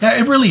new. Yeah,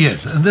 it really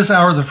is. In this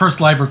hour, the first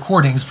live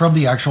recordings from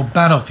the actual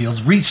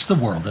battlefields reached the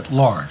world at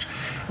large.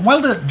 And while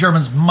the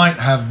Germans might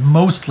have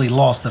mostly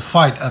lost the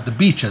fight at the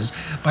beaches,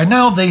 by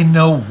now they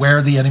know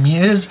where the enemy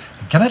is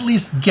and can at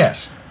least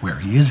guess where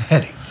he is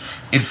heading.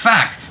 In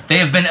fact, they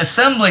have been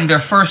assembling their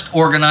first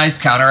organized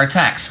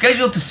counterattack,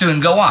 scheduled to soon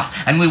go off,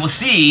 and we will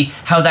see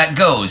how that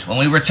goes when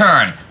we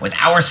return with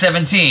Hour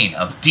 17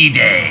 of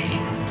D-Day.